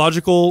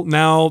psychological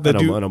now.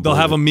 They'll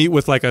have them meet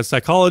with like a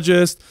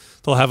psychologist.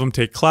 They'll have them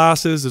take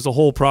classes. There's a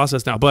whole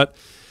process now. But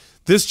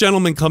this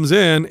gentleman comes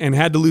in and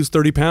had to lose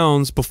 30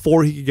 pounds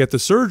before he could get the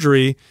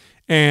surgery.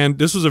 And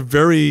this was it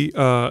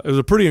was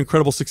a pretty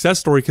incredible success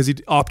story because he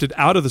opted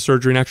out of the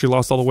surgery and actually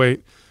lost all the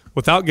weight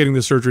without getting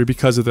the surgery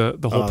because of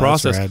the whole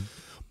process. That's rad.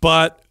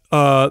 But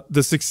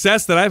the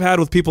success that I've had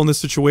with people in this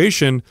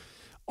situation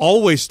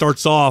always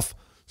starts off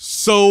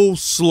so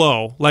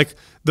slow. Like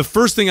the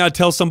first thing I'd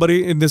tell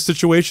somebody in this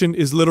situation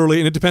is literally,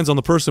 and it depends on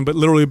the person, but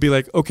literally be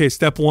like, okay,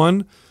 step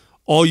 1,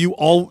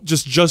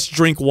 just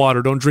drink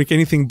water. Don't drink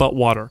anything but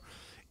water.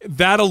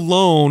 That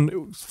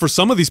alone, for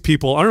some of these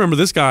people, I remember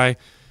this guy,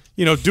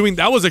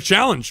 that was a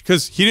challenge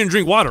because he didn't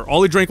drink water.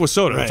 All he drank was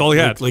soda. That's all he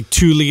had. Like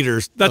 2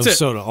 liters That's of it.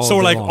 soda. So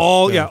we're like,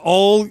 I've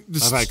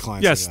had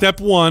clients like step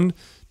 1,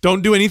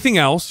 don't do anything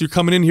else. You're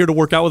coming in here to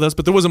work out with us,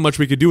 but there wasn't much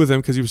we could do with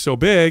him because he was so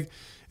big.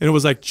 And it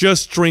was like,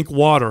 just drink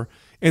water.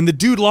 And the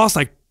dude lost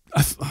like,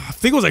 I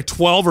think it was like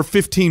 12 or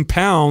 15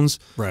 pounds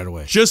right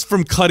away just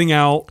from cutting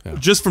out,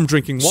 just from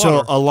drinking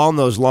water. So along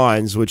those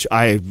lines, which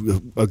I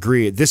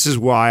agree, this is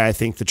why I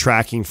think the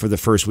tracking for the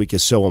first week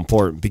is so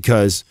important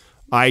because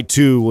I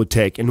too would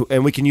take,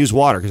 and we can use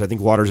water because I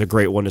think water is a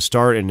great one to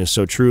start and is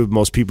so true.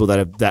 Most people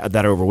that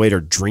are overweight are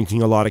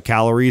drinking a lot of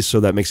calories, so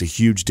that makes a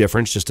huge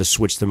difference just to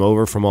switch them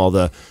over from all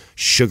the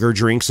sugar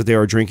drinks that they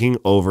are drinking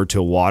over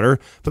to water.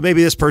 But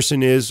maybe this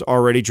person is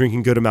already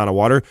drinking a good amount of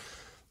water.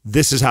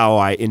 This is how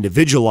I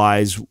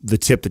individualize the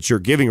tip that you're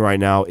giving right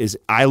now is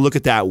I look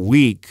at that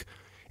week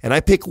and I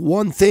pick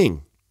one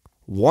thing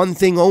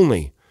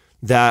only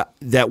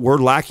that we're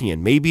lacking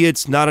in. Maybe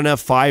it's not enough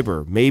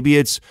fiber. Maybe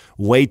it's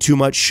way too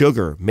much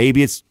sugar.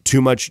 Maybe it's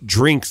too much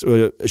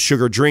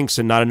sugar drinks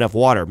and not enough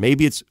water.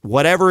 Maybe it's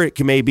whatever it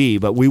may be,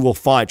 but we will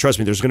find, trust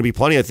me, there's going to be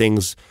plenty of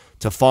things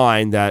to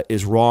find that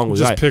is wrong with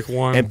that. Just pick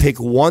one. And pick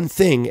one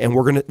thing, and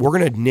we're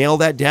gonna nail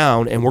that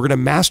down, and we're gonna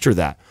master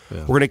that.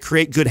 Yeah. We're gonna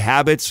create good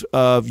habits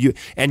of you.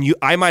 And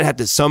I might have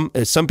to some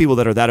people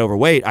that are that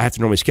overweight. I have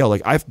to normally scale.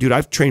 Like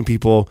I've trained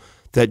people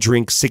that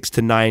drink 6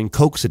 to 9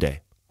 Cokes a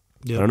day.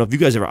 I don't know if you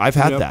guys ever. I've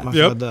had that. I've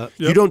had that.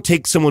 You don't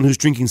take someone who's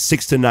drinking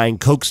 6 to 9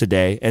 Cokes a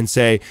day and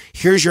say,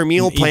 "Here's your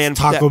meal plan."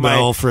 Taco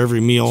Bell for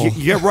every meal.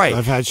 Yeah, right.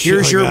 I've had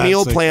Here's your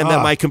meal plan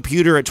that my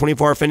computer at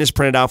 24 Hour Fitness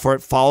printed out for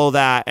it. Follow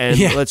that and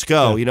let's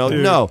go.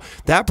 No,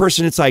 that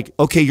person. It's like,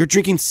 okay, you're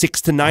drinking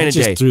 6 to 9 a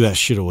day. Just threw that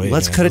shit away.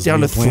 Let's cut it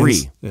down to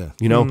 3. Yeah.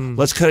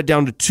 Let's cut it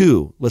down to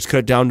 2. Let's cut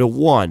it down to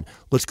 1.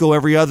 Let's go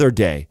every other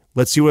day.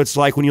 Let's see what it's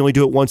like when you only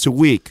do it once a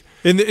week.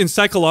 And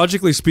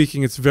psychologically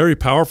speaking, it's very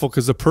powerful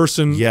because the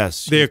person,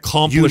 they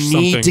accomplish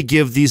something. You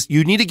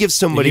need to give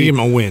somebody give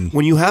them a win.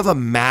 When you have a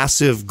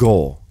massive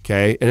goal,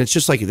 okay? And it's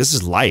just like, this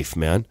is life,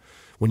 man.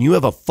 When you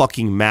have a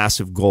fucking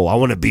massive goal, I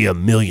want to be a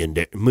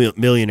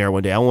millionaire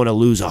one day. I want to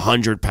lose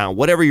 100 pounds,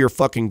 whatever your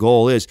fucking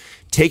goal is,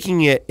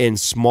 taking it in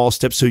small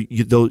steps so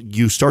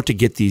you start to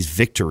get these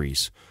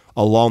victories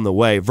along the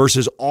way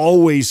versus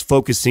always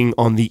focusing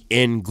on the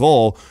end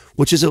goal,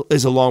 which is a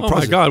long process.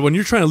 Oh my God, when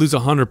you're trying to lose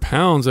 100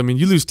 pounds, I mean,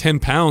 you lose 10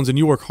 pounds and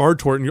you work hard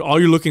toward it, and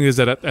all you're looking is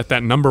at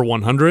that number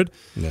 100.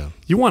 Yeah.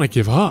 You want to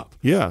give up.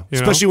 Yeah,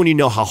 especially when you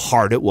know how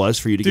hard it was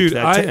for you to get to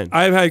that 10.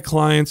 I've had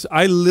clients,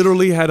 I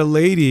literally had a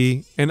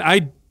lady, and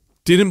I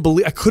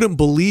couldn't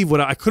believe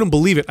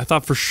it. I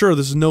thought for sure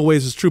there's no way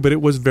this is true, but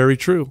it was very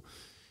true.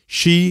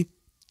 She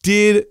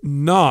did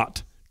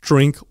not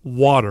drink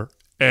water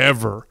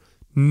ever.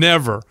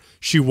 Never.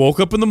 She woke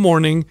up in the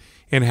morning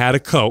and had a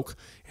Coke,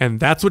 and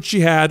that's what she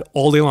had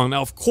all day long.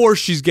 Now, of course,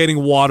 she's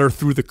getting water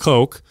through the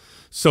Coke,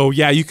 so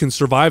yeah, you can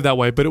survive that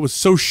way, but it was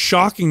so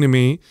shocking to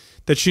me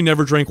that she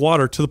never drank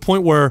water to the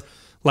point where,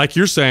 like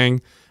you're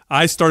saying,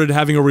 I started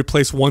having her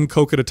replace 1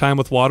 Coke at a time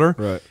with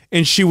water,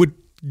 and she would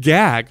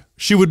gag.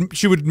 She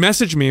would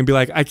message me and be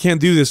like, "I can't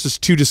do this. It's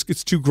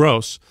too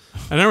gross."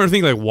 And I remember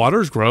thinking, like,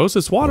 water's gross?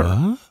 It's water.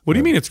 What do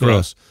you mean it's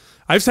gross?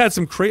 I've had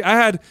some crazy.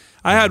 I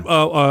had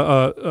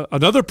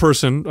another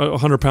person,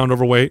 100-pound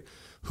overweight,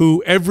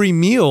 who every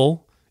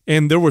meal,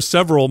 and there were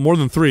several, more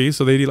than 3,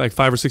 so they'd eat like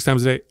 5 or 6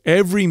 times a day.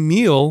 Every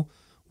meal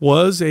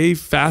was a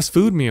fast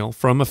food meal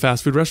from a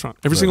fast food restaurant.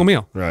 Every single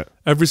meal,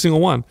 every single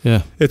one.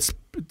 Yeah, it's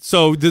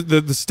so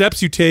the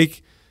steps you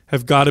take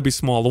have got to be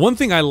small. The one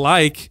thing I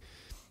like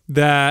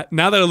that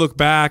now that I look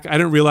back, I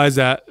didn't realize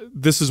that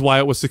this is why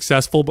it was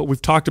successful. But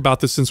we've talked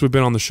about this since we've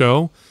been on the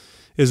show.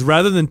 Is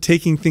rather than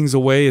taking things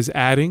away, is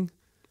adding.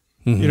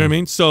 You know what I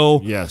mean?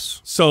 So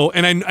yes. So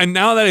and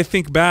now that I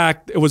think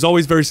back, it was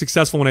always very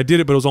successful when I did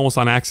it, but it was almost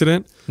on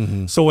accident.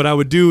 So what I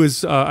would do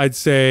is I'd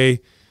say,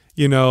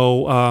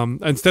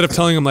 instead of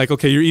telling them like,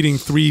 okay, you're eating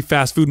 3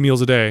 fast food meals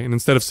a day, and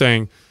instead of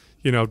saying,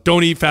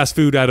 don't eat fast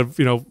food out of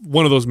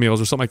one of those meals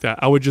or something like that,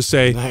 I would just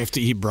say I have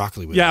to eat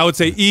broccoli with I would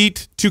say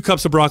eat 2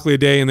 cups of broccoli a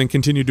day and then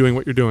continue doing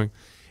what you're doing.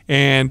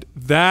 And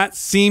that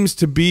seems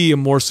to be a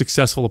more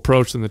successful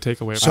approach than the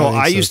takeaway. So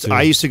I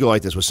used to go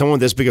like this with someone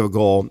this big of a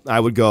goal. I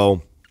would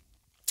go,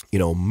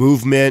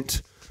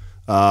 movement,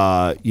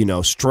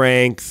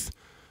 strength,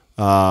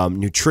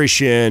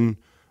 nutrition,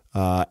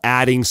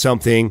 adding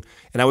something,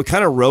 and I would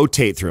kind of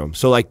rotate through them.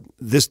 So like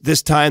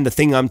this time, the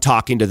thing I'm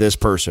talking to this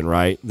person,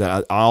 right?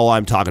 That all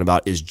I'm talking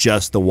about is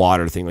just the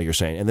water thing, like you're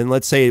saying. And then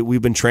let's say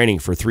we've been training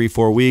for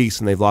 3-4 weeks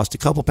and they've lost a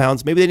couple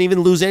pounds. Maybe they didn't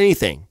even lose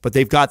anything, but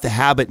they've got the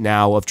habit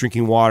now of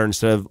drinking water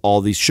instead of all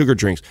these sugar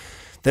drinks.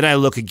 Then I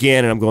look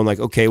again and I'm going like,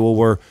 okay, well,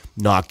 we're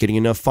not getting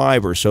enough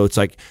fiber. So it's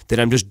like, then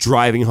I'm just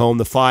driving home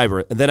the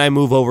fiber. And then I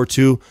move over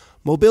to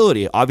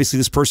mobility. Obviously,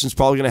 this person's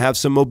probably going to have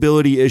some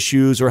mobility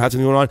issues or have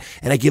something going on.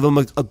 And I give them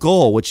a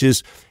goal, which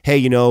is,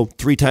 hey,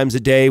 3 times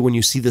a day when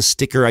you see the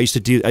sticker, I used to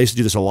do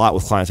this a lot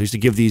with clients. I used to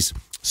give these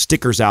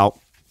stickers out.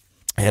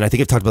 And I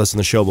think I've talked about this on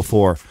the show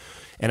before.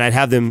 And I'd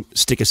have them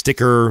stick a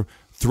sticker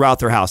throughout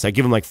their house. I'd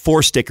give them like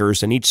 4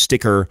 stickers and each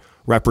sticker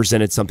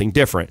represented something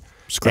different.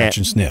 Scratch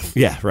and sniff.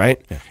 Yeah, right?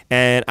 Yeah.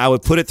 And I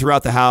would put it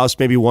throughout the house.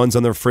 Maybe one's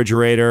on the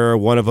refrigerator,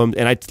 one of them,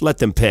 and I'd let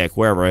them pick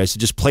wherever. I said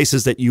just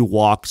places that you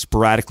walk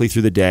sporadically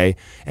through the day.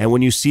 And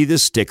when you see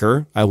this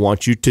sticker, I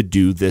want you to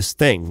do this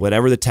thing,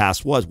 whatever the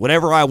task was,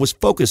 whatever I was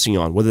focusing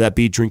on, whether that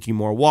be drinking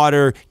more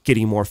water,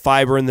 getting more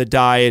fiber in the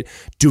diet,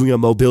 doing a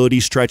mobility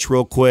stretch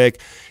real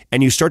quick.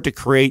 And you start to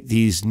create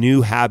these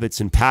new habits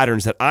and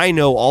patterns that I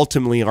know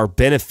ultimately are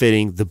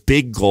benefiting the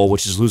big goal,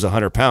 which is lose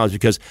 100 pounds,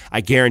 because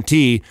I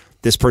guarantee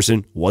this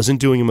person wasn't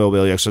doing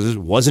mobility exercises,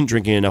 wasn't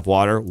drinking enough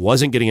water,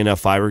 wasn't getting enough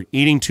fiber,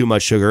 eating too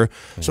much sugar.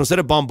 So instead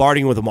of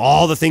bombarding with them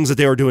all the things that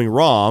they were doing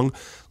wrong,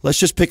 let's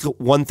just pick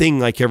one thing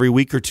like every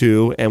week or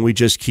 2, and we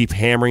just keep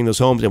hammering those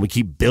home and we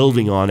keep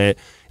building on it.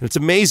 And it's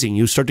amazing.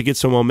 You start to get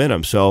some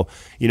momentum. So,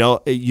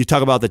 you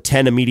talk about the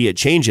 10 immediate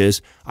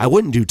changes. I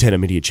wouldn't do 10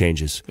 immediate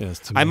changes. Yeah,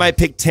 I might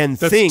pick 10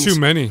 things. That's too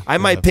many. I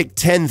might pick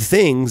 10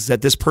 things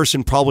that this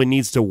person probably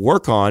needs to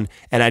work on,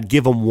 and I'd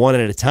give them one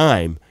at a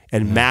time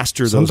and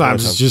master those.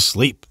 Sometimes it's just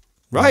sleep.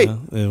 Right.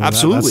 Absolutely.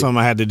 That's something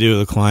I had to do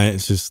with a client.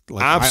 It's just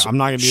like, I'm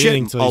not going to do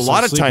anything until a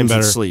lot of times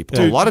it's sleep.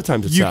 Dude, a lot of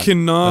times it's you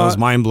cannot. That was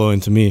mind blowing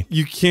to me.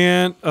 You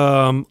can't.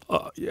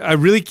 I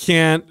really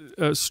can't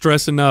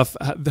stress enough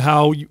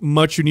how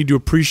much you need to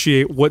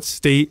appreciate what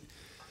state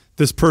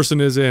this person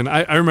is in.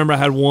 I remember I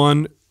had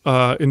one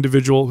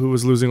individual who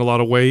was losing a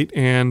lot of weight,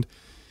 and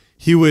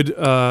he would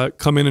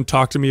come in and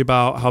talk to me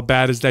about how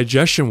bad his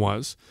digestion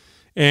was.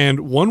 And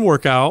one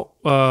workout,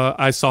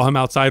 I saw him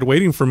outside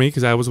waiting for me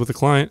because I was with a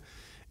client,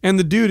 and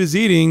the dude is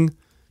eating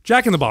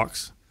Jack in the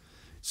Box.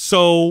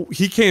 So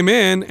he came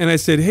in and I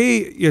said,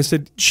 hey, I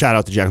said, shout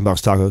out to Jack in the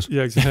Box tacos.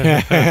 Yeah,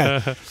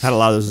 exactly. Had a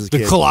lot of those as a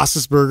kid. The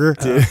Colossus Burger.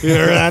 You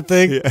remember that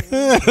thing?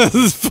 This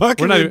is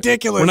fucking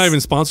ridiculous. We're not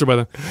even sponsored by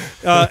them.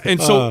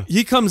 And so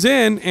he comes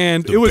in,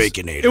 and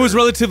it was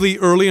relatively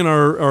early in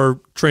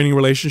our training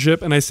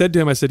relationship. And I said to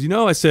him, I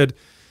said,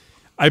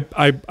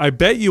 I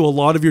bet you a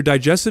lot of your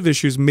digestive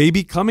issues may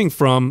be coming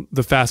from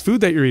the fast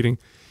food that you're eating.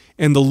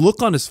 And the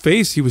look on his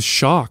face, he was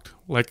shocked.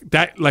 Like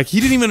he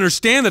didn't even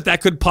understand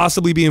that could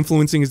possibly be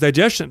influencing his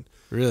digestion.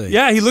 Really?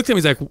 Yeah, he looked at me,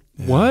 he's like,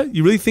 what?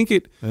 You really think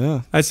it?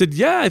 Yeah. I said,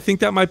 yeah, I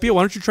think that might be it.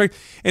 Why don't you try?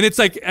 And it's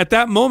like, at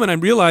that moment, I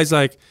realized,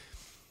 like,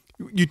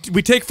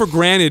 we take for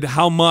granted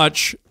how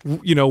much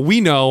we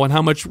know and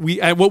how much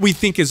what we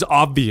think is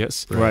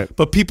obvious. Right.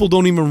 But people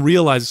don't even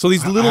realize it. So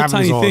these little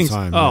tiny things.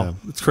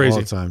 It's crazy.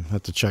 All the time. I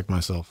have to check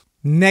myself.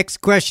 Next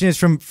question is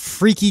from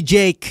Freaky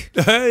Jake.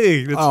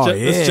 Hey,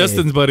 that's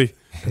Justin's buddy.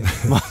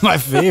 My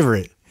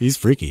favorite. He's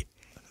freaky.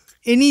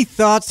 Any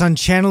thoughts on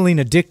channeling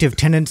addictive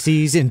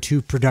tendencies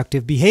into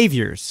productive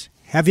behaviors?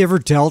 Have you ever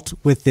dealt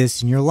with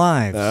this in your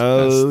lives?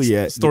 Oh,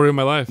 yeah. Story of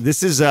my life.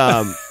 This is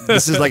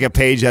like a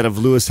page out of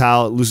Lewis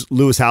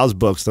Howes'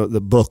 books, the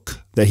book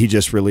that he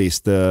just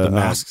released. The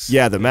Masks.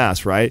 Yeah, The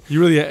Mask, right?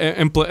 You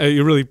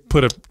really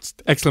put an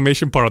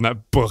exclamation part on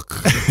that book.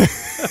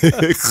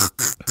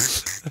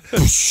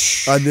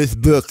 On this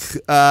book.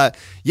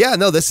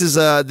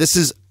 This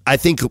is I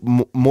think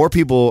more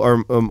people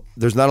are,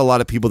 there's not a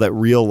lot of people that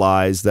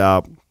realize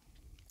that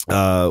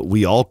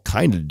we all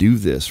kind of do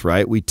this,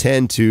 right? We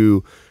tend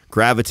to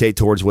gravitate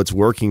towards what's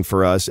working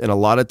for us, and a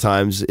lot of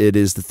times it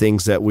is the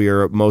things that we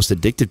are most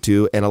addicted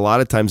to, and a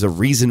lot of times the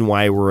reason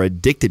why we're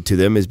addicted to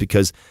them is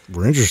because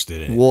we're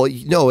interested in it. Well,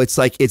 it's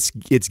like it's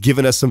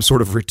given us some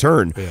sort of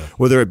return,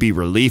 whether it be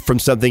relief from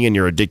something, and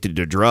you're addicted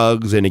to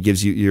drugs, and it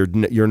gives you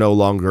you're no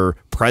longer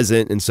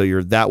present, and so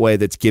you're that way,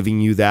 that's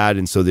giving you that,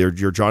 and so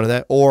you're drawn to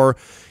that, or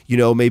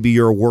maybe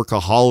you're a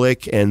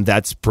workaholic and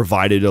that's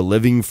provided a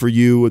living for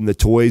you and the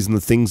toys and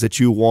the things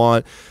that you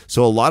want.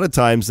 So a lot of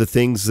times the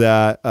things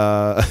that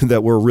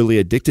that we're really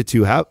addicted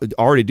to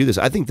already do this.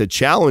 I think the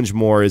challenge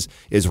more is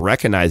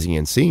recognizing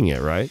and seeing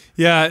it, right?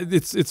 Yeah,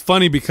 it's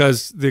funny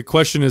because the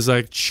question is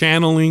like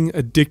channeling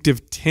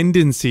addictive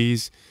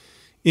tendencies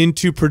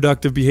into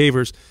productive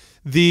behaviors.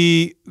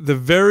 The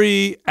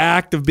very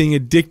act of being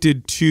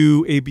addicted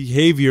to a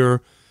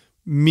behavior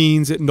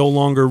means it no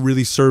longer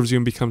really serves you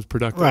and becomes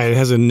productive. Right. It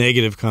has a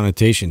negative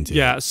connotation to it.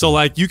 Yeah. So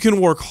like you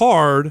can work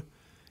hard,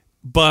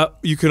 but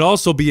you can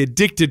also be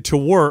addicted to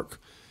work.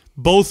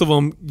 Both of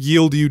them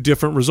yield you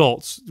different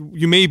results.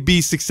 You may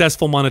be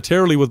successful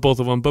monetarily with both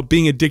of them, but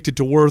being addicted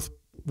to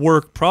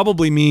work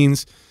probably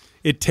means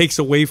it takes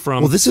away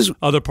from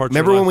other parts.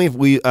 Remember of your life. when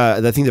we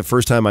I think the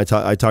first time I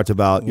talked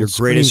about your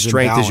greatest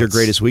strength is your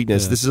greatest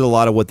weakness. This is a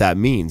lot of what that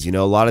means. A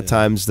lot of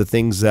times the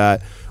things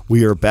that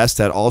we are best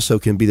at also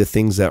can be the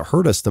things that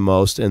hurt us the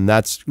most, and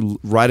that's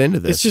right into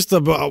this. It's just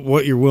about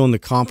what you're willing to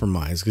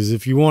compromise, because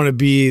if you want to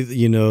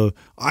be,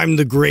 I'm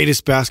the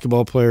greatest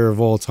basketball player of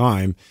all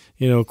time,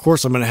 of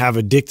course I'm going to have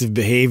addictive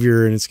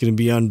behavior, and it's going to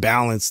be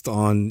unbalanced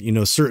on,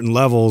 certain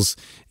levels,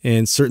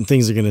 and certain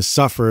things are going to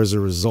suffer as a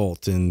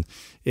result. And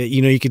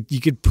you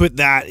could put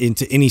that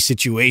into any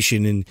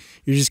situation, and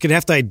you're just going to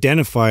have to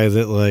identify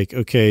that, like,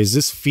 okay, is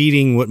this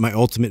feeding what my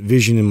ultimate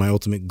vision and my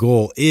ultimate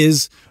goal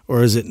is,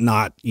 or is it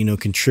not,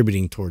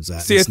 contributing towards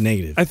that? It's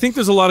negative. I think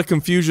there's a lot of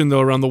confusion,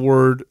 though, around the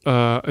word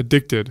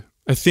addicted.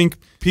 I think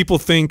people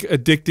think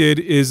addicted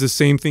is the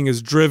same thing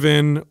as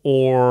driven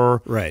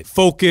or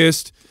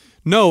focused.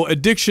 No,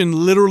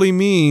 addiction literally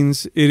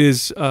means it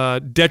is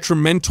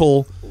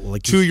detrimental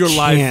to your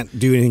life. You can't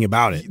do anything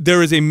about it.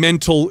 There is a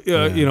mental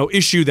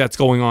issue that's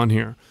going on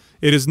here.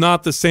 It is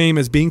not the same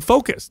as being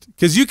focused,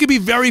 because you could be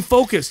very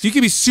focused. You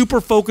could be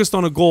super focused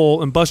on a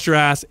goal and bust your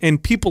ass,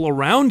 and people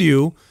around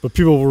you. But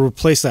people will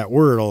replace that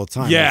word all the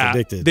time. Yeah,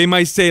 with addicted. They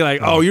might say like,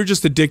 "Oh, you're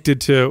just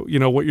addicted to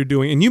what you're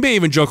doing," and you may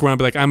even joke around and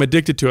be like, "I'm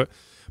addicted to it."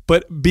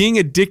 But being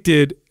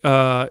addicted,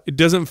 it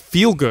doesn't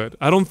feel good.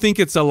 I don't think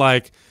it's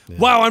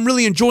wow, I'm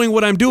really enjoying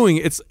what I'm doing.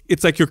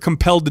 It's like you're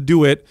compelled to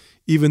do it,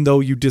 even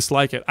though you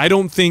dislike it. I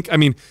don't think. I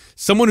mean,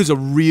 someone who's a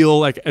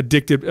real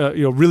addicted,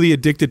 really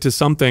addicted to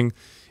something,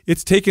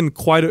 it's taken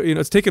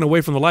it's taken away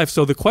from the life.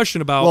 So the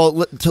question about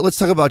let's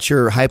talk about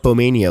your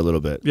hypomania a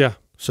little bit. Yeah.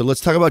 So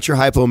let's talk about your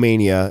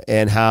hypomania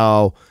and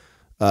how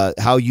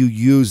you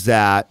use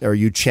that, or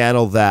you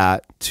channel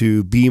that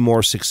to be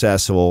more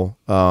successful,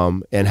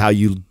 and how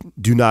you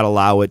do not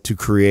allow it to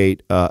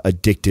create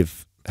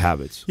addictive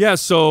habits. Yeah,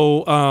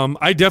 so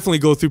I definitely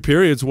go through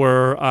periods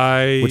where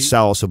which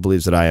Sal also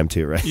believes that I am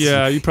too, right?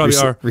 Yeah, you probably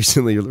are.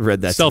 Recently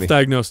read that.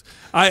 Self-diagnosed.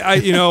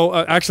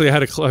 Actually, I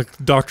had a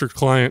doctor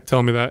client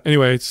tell me that.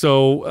 Anyway,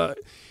 so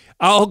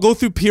I'll go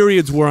through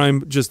periods where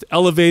I'm just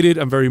elevated,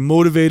 I'm very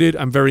motivated,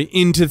 I'm very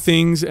into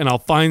things, and I'll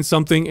find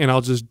something and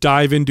I'll just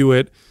dive into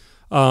it.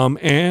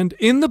 And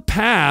in the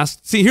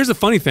past, see, here's the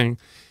funny thing.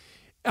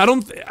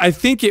 I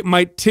think it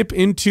might tip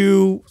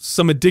into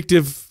some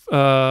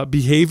addictive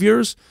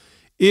behaviors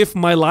if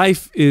my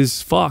life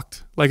is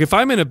fucked. Like if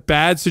I'm in a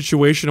bad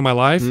situation in my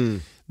life,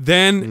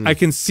 then I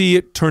can see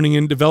it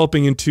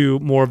developing into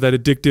more of that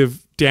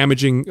addictive,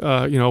 damaging,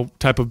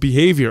 type of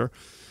behavior.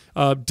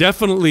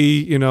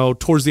 Definitely,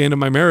 towards the end of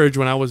my marriage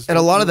when I was, and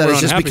a lot of that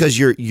is just unhappy. because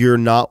you're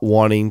not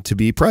wanting to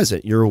be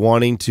present. You're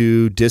wanting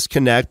to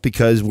disconnect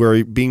because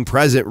where being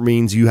present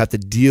means you have to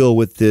deal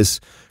with this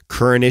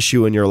current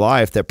issue in your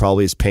life that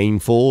probably is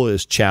painful,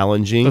 is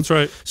challenging. That's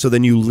right. So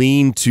then you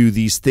lean to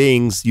these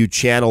things, you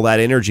channel that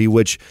energy,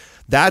 which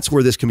that's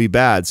where this can be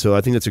bad. So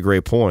I think that's a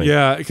great point.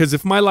 Yeah, because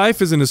if my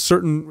life is in a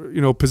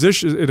certain,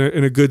 position,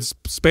 in a good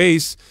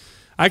space,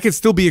 I could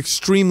still be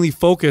extremely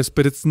focused,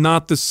 but it's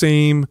not the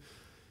same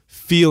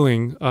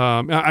feeling.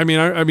 I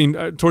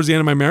mean, towards the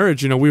end of my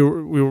marriage, we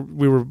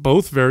were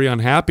both very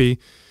unhappy,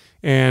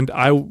 and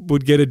I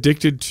would get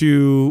addicted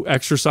to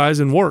exercise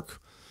and work.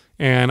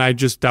 And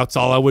that's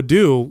all I would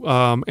do.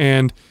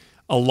 And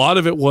a lot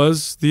of it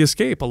was the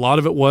escape. A lot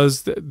of it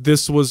was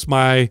this was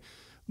my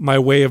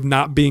way of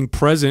not being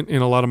present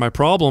in a lot of my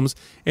problems.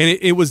 And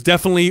it was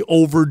definitely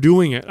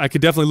overdoing it. I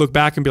could definitely look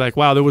back and be like,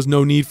 wow, there was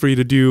no need for you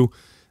to do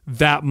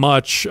that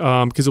much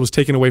because it was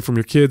taken away from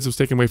your kids. It was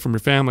taken away from your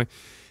family.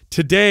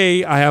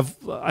 Today, I have,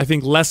 I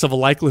think, less of a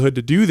likelihood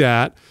to do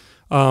that.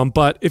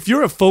 But if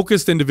you're a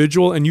focused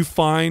individual and you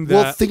find that...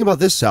 Well, think about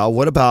this, Sal.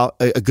 What about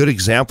a good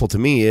example to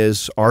me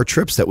is our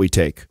trips that we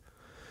take.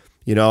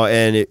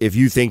 And if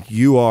you think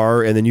you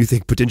are, and then you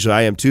think potentially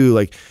I am too,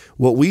 like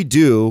what we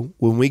do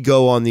when we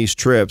go on these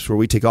trips where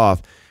we take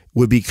off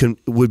would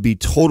be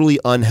totally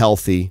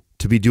unhealthy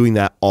to be doing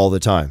that all the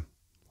time.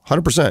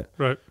 100%.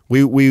 Right.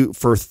 We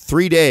for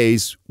 3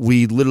 days,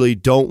 we literally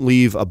don't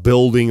leave a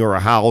building or a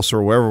house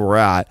or wherever we're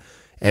at,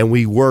 and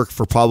we work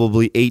for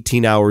probably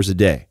 18 hours a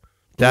day.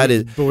 But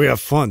we have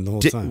fun the whole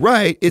time,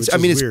 right? It's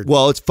weird.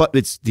 It's fun.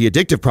 It's the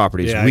addictive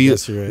properties. Yeah, I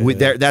guess you're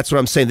right, That's what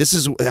I'm saying. This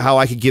is how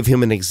I could give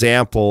him an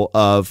example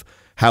of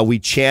how we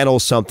channel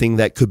something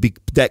that could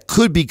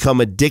become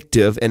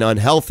addictive and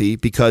unhealthy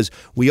because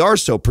we are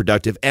so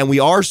productive and we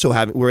are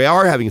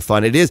having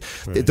fun. It is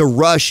right. The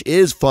rush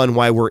is fun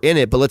while we're in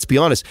it. But let's be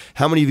honest,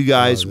 how many of you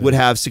guys would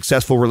have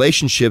successful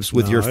relationships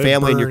with your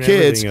family and your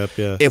kids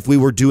if we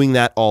were doing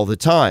that all the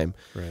time?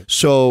 Right.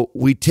 So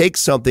we take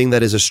something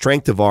that is a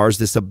strength of ours,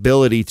 this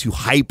ability to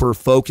hyper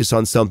focus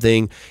on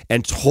something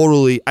and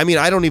totally. I mean,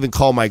 I don't even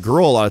call my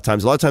girl a lot of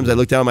times. A lot of times I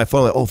look down at my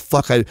phone like, oh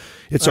fuck, I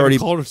haven't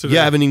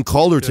even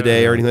called her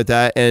today. Or anything like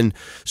that. And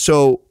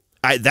so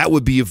that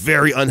would be a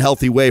very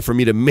unhealthy way for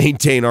me to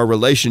maintain our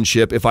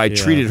relationship if I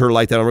treated her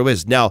like that on a regular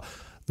basis. Now,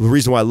 the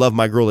reason why I love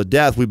my girl to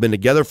death, we've been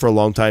together for a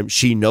long time.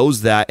 She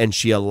knows that, and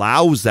she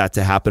allows that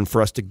to happen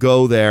for us to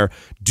go there,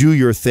 do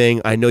your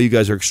thing. I know you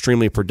guys are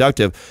extremely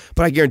productive,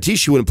 but I guarantee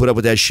she wouldn't put up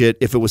with that shit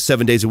if it was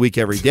 7 days a week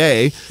every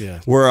day,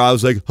 where I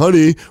was like,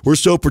 honey, we're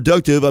so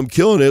productive. I'm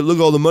killing it. Look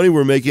at all the money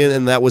we're making.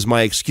 And that was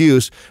my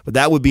excuse. But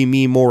that would be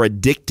me more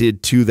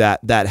addicted to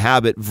that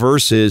habit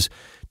versus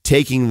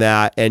taking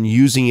that and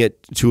using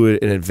it to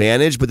an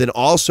advantage, but then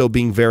also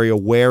being very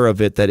aware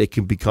of it, that it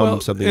can become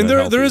something. And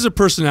there is a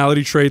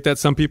personality trait that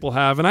some people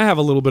have, and I have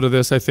a little bit of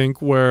this, I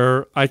think,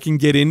 where I can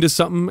get into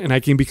something and I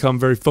can become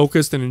very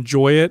focused and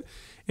enjoy it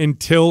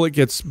until it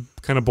gets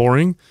kind of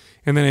boring,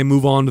 and then I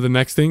move on to the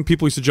next thing.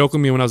 People used to joke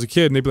with me when I was a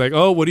kid, and they'd be like,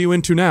 oh, what are you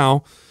into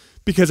now?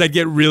 Because I'd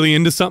get really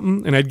into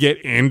something, and I'd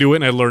get into it,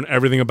 and I'd learn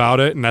everything about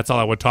it, and that's all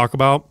I would talk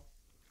about.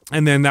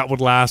 And then that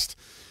would last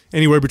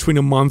anywhere between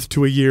a month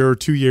to a year or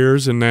 2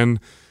 years, and then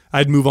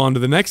I'd move on to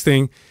the next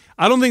thing.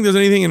 I don't think there's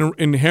anything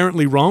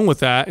inherently wrong with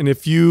that, and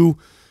if you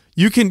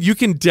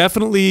can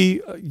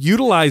definitely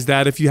utilize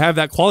that if you have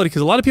that quality,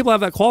 because a lot of people have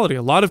that quality.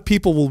 A lot of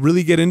people will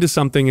really get into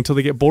something until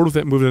they get bored with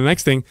it and move to the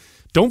next thing.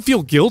 Don't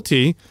feel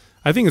guilty.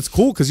 I think it's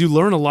cool because you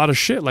learn a lot of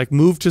shit. Like,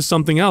 move to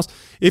something else.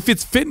 If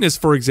it's fitness,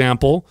 for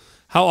example,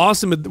 how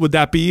awesome would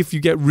that be if you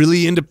get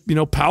really into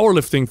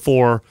powerlifting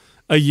for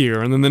a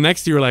year, and then the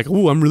next year you're like,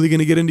 ooh, I'm really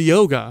going to get into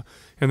yoga.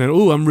 And then,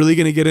 ooh, I'm really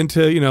going to get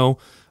into,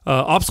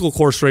 obstacle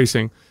course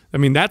racing. I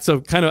mean, that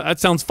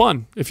sounds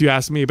fun if you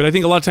ask me. But I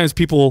think a lot of times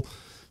people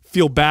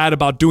feel bad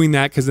about doing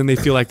that because then they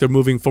feel like they're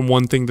moving from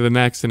one thing to the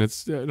next, and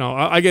it's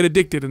I get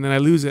addicted and then I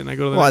lose it and I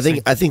go to the next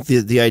thing. I think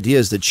the idea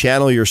is to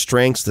channel your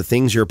strengths, the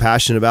things you're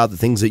passionate about, the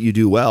things that you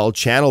do well,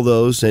 channel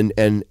those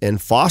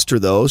and foster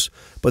those,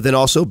 but then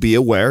also be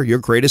aware your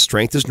greatest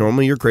strength is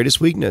normally your greatest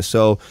weakness.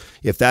 So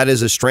if that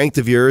is a strength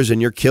of yours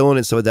and you're killing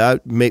it, so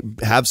that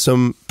have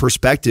some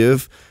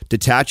perspective,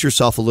 detach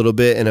yourself a little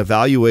bit and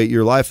evaluate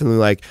your life and be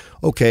like,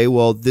 okay,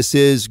 well, this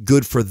is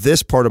good for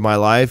this part of my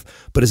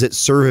life, but is it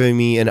serving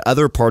me in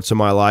other parts of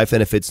my life?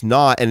 And if it's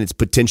not, and it's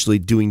potentially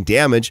doing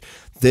damage,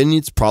 then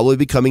it's probably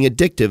becoming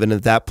addictive. And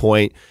at that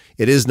point,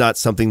 it is not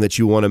something that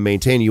you want to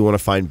maintain. You want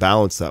to find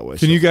balance that way.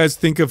 Can you guys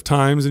think of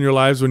times in your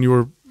lives when you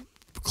were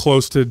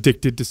close to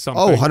addicted to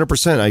something? Oh,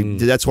 100%.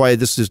 That's why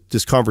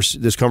this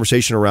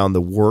conversation around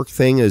the work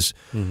thing is,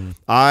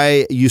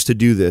 I used to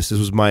do this. This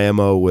was my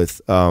MO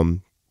with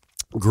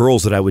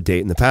girls that I would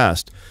date in the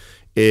past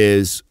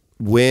is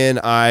when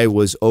I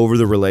was over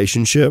the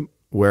relationship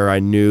where I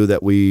knew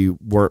that we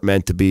weren't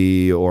meant to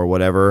be or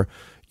whatever,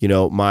 you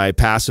know, my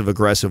passive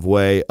aggressive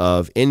way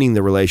of ending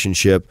the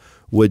relationship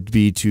would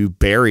be to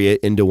bury it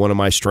into one of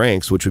my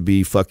strengths, which would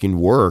be fucking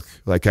work.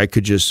 Like I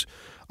could just,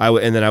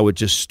 and then I would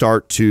just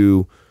start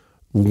to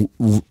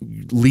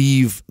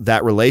leave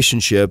that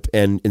relationship,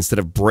 and instead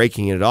of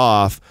breaking it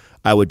off,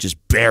 I would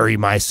just bury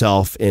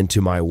myself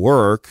into my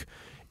work.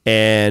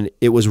 And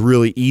it was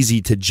really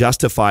easy to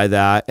justify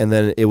that, and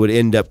then it would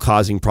end up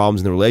causing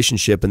problems in the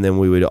relationship, and then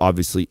we would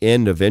obviously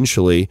end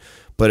eventually.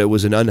 But it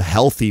was an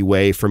unhealthy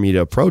way for me to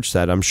approach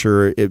that. I'm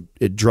sure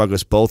it drug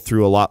us both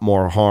through a lot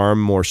more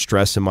harm, more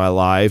stress in my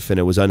life, and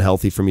it was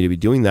unhealthy for me to be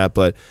doing that.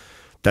 But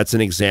that's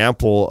an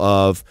example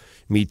of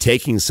me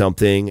taking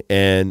something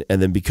and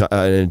then become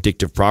an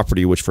addictive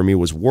property, which for me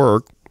was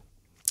work,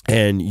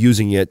 and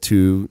using it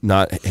to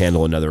not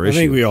handle another issue.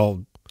 I think we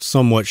all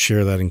somewhat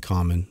share that in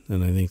common,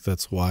 and I think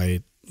that's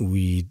why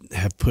we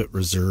have put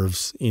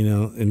reserves, you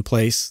know, in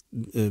place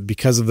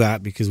because of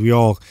that, because we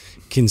all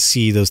can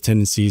see those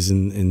tendencies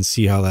and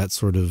see how that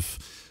sort of,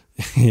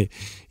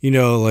 you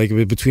know, like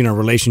between our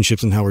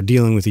relationships and how we're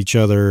dealing with each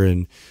other,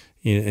 and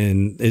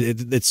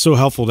it's so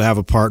helpful to have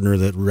a partner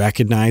that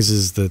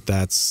recognizes that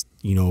that's,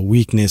 you know, a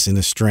weakness and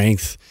a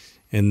strength,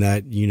 and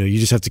that, you know, you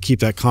just have to keep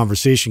that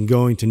conversation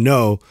going to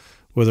know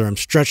whether I'm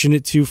stretching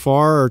it too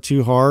far or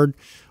too hard,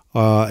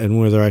 and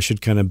whether I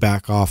should kind of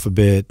back off a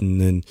bit and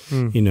then,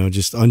 you know,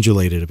 just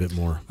undulate it a bit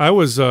more. I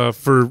was,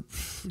 for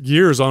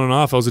years on and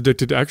off, I was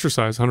addicted to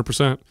exercise,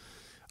 100%.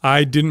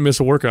 I didn't miss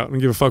a workout and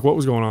give a fuck what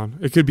was going on.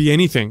 It could be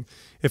anything.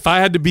 If I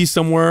had to be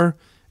somewhere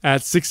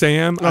at 6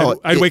 a.m.,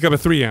 I'd wake up at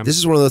 3 a.m. This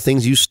is one of the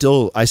things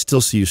I still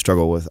see you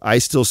struggle with. I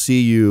still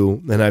see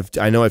you, and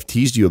I know I've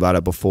teased you about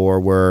it before,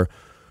 where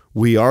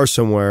we are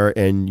somewhere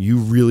and you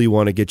really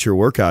want to get your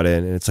workout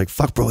in, and it's like,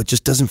 fuck, bro, it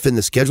just doesn't fit in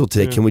the schedule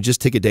today. Yeah. Can we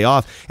just take a day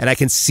off? And I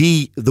can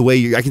see the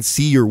way I can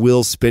see your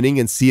wheels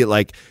spinning and see it,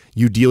 like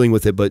you dealing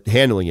with it, but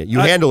handling it. You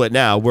handle it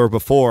now, where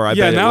before I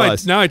bet it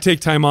was. Now I take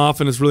time off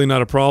and it's really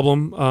not a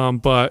problem.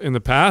 But in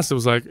the past, it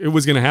was like, it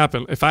was going to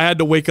happen. If I had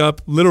to wake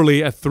up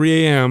literally at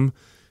 3 a.m.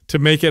 to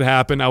make it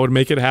happen, I would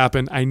make it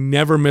happen. I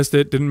never missed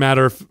it. Didn't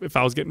matter if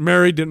I was getting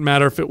married. Didn't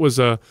matter if it was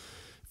a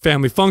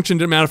family function.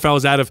 Didn't matter if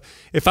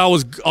I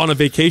was on a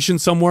vacation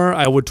somewhere,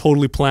 I would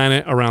totally plan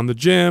it around the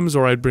gyms,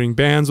 or I'd bring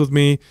bands with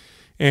me.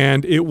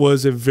 And it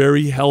was a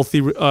very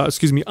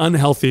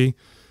unhealthy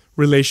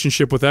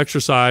relationship with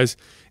exercise.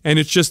 And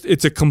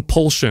it's a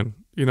compulsion.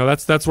 You know,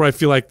 that's where I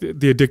feel like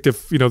the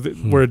addictive, you know,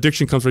 where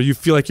addiction comes from. You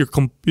feel like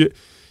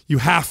you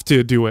have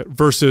to do it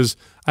versus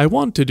I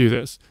want to do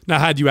this. Now,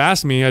 had you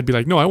asked me, I'd be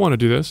like, no, I want to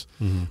do this.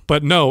 Mm-hmm.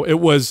 But no, it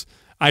was,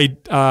 I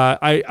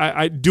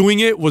doing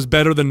it was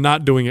better than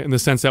not doing it, in the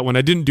sense that when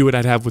I didn't do it,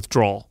 I'd have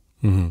withdrawal.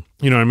 Mm-hmm.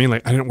 You know what I mean?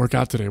 Like, I didn't work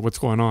out today. What's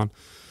going on?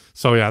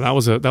 So yeah, that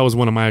was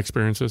one of my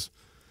experiences.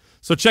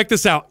 So check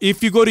this out.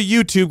 If you go to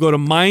YouTube, go to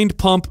Mind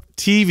Pump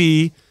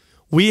TV.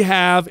 We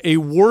have a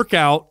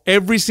workout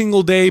every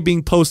single day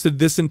being posted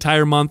this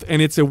entire month,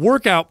 and it's a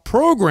workout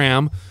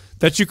program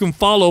that you can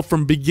follow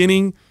from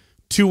beginning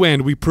to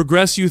end. We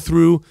progress you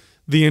through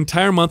the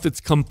entire month.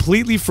 It's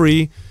completely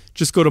free.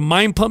 Just go to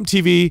Mind Pump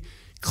TV,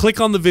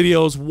 click on the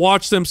videos,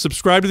 watch them,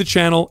 subscribe to the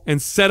channel,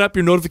 and set up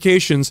your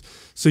notifications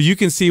so you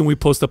can see when we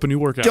post up a new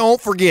workout.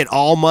 Don't forget,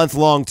 all month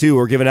long, too,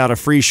 we're giving out a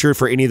free shirt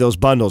for any of those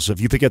bundles. So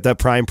if you pick up that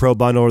Prime Pro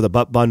bundle or the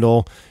Butt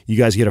Bundle, you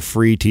guys get a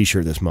free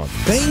t-shirt this month.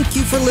 Thank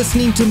you for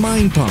listening to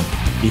Mind Pump.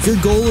 If your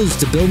goal is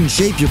to build and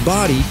shape your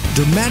body,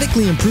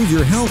 dramatically improve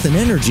your health and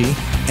energy,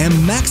 and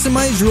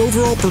maximize your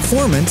overall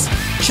performance,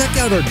 check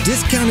out our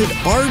discounted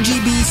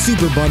RGB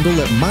Super Bundle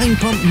at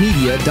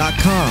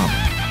mindpumpmedia.com.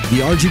 The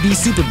RGB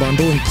Super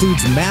Bundle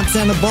includes MAPS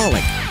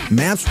Anabolic,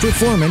 MAPS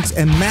Performance,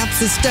 and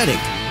MAPS Aesthetic.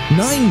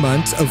 9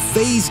 months of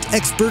phased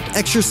expert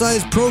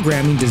exercise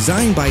programming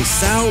designed by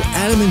Sal,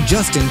 Adam, and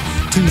Justin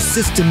to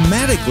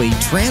systematically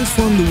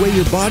transform the way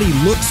your body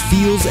looks,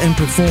 feels, and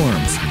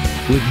performs.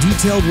 With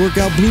detailed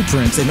workout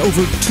blueprints and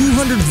over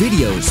 200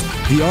 videos,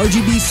 the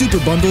RGB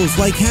Super Bundle is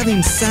like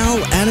having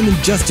Sal, Adam, and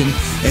Justin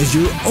as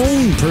your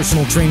own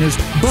personal trainers,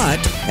 but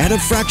at a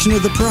fraction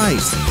of the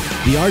price.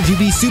 The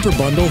RGB Super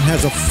Bundle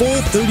has a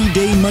full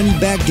 30-day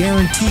money-back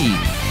guarantee,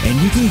 and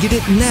you can get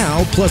it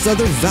now, plus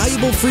other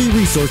valuable free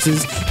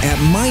resources at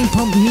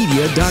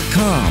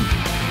mindpumpmedia.com.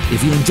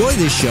 If you enjoy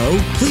this show,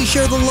 please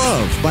share the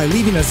love by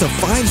leaving us a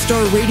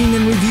 5-star rating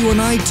and review on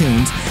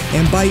iTunes,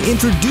 and by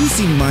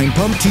introducing Mind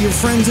Pump to your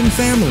friends and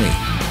family.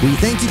 We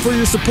thank you for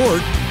your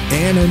support,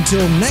 and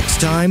until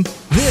next time,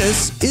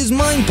 this is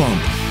Mind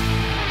Pump.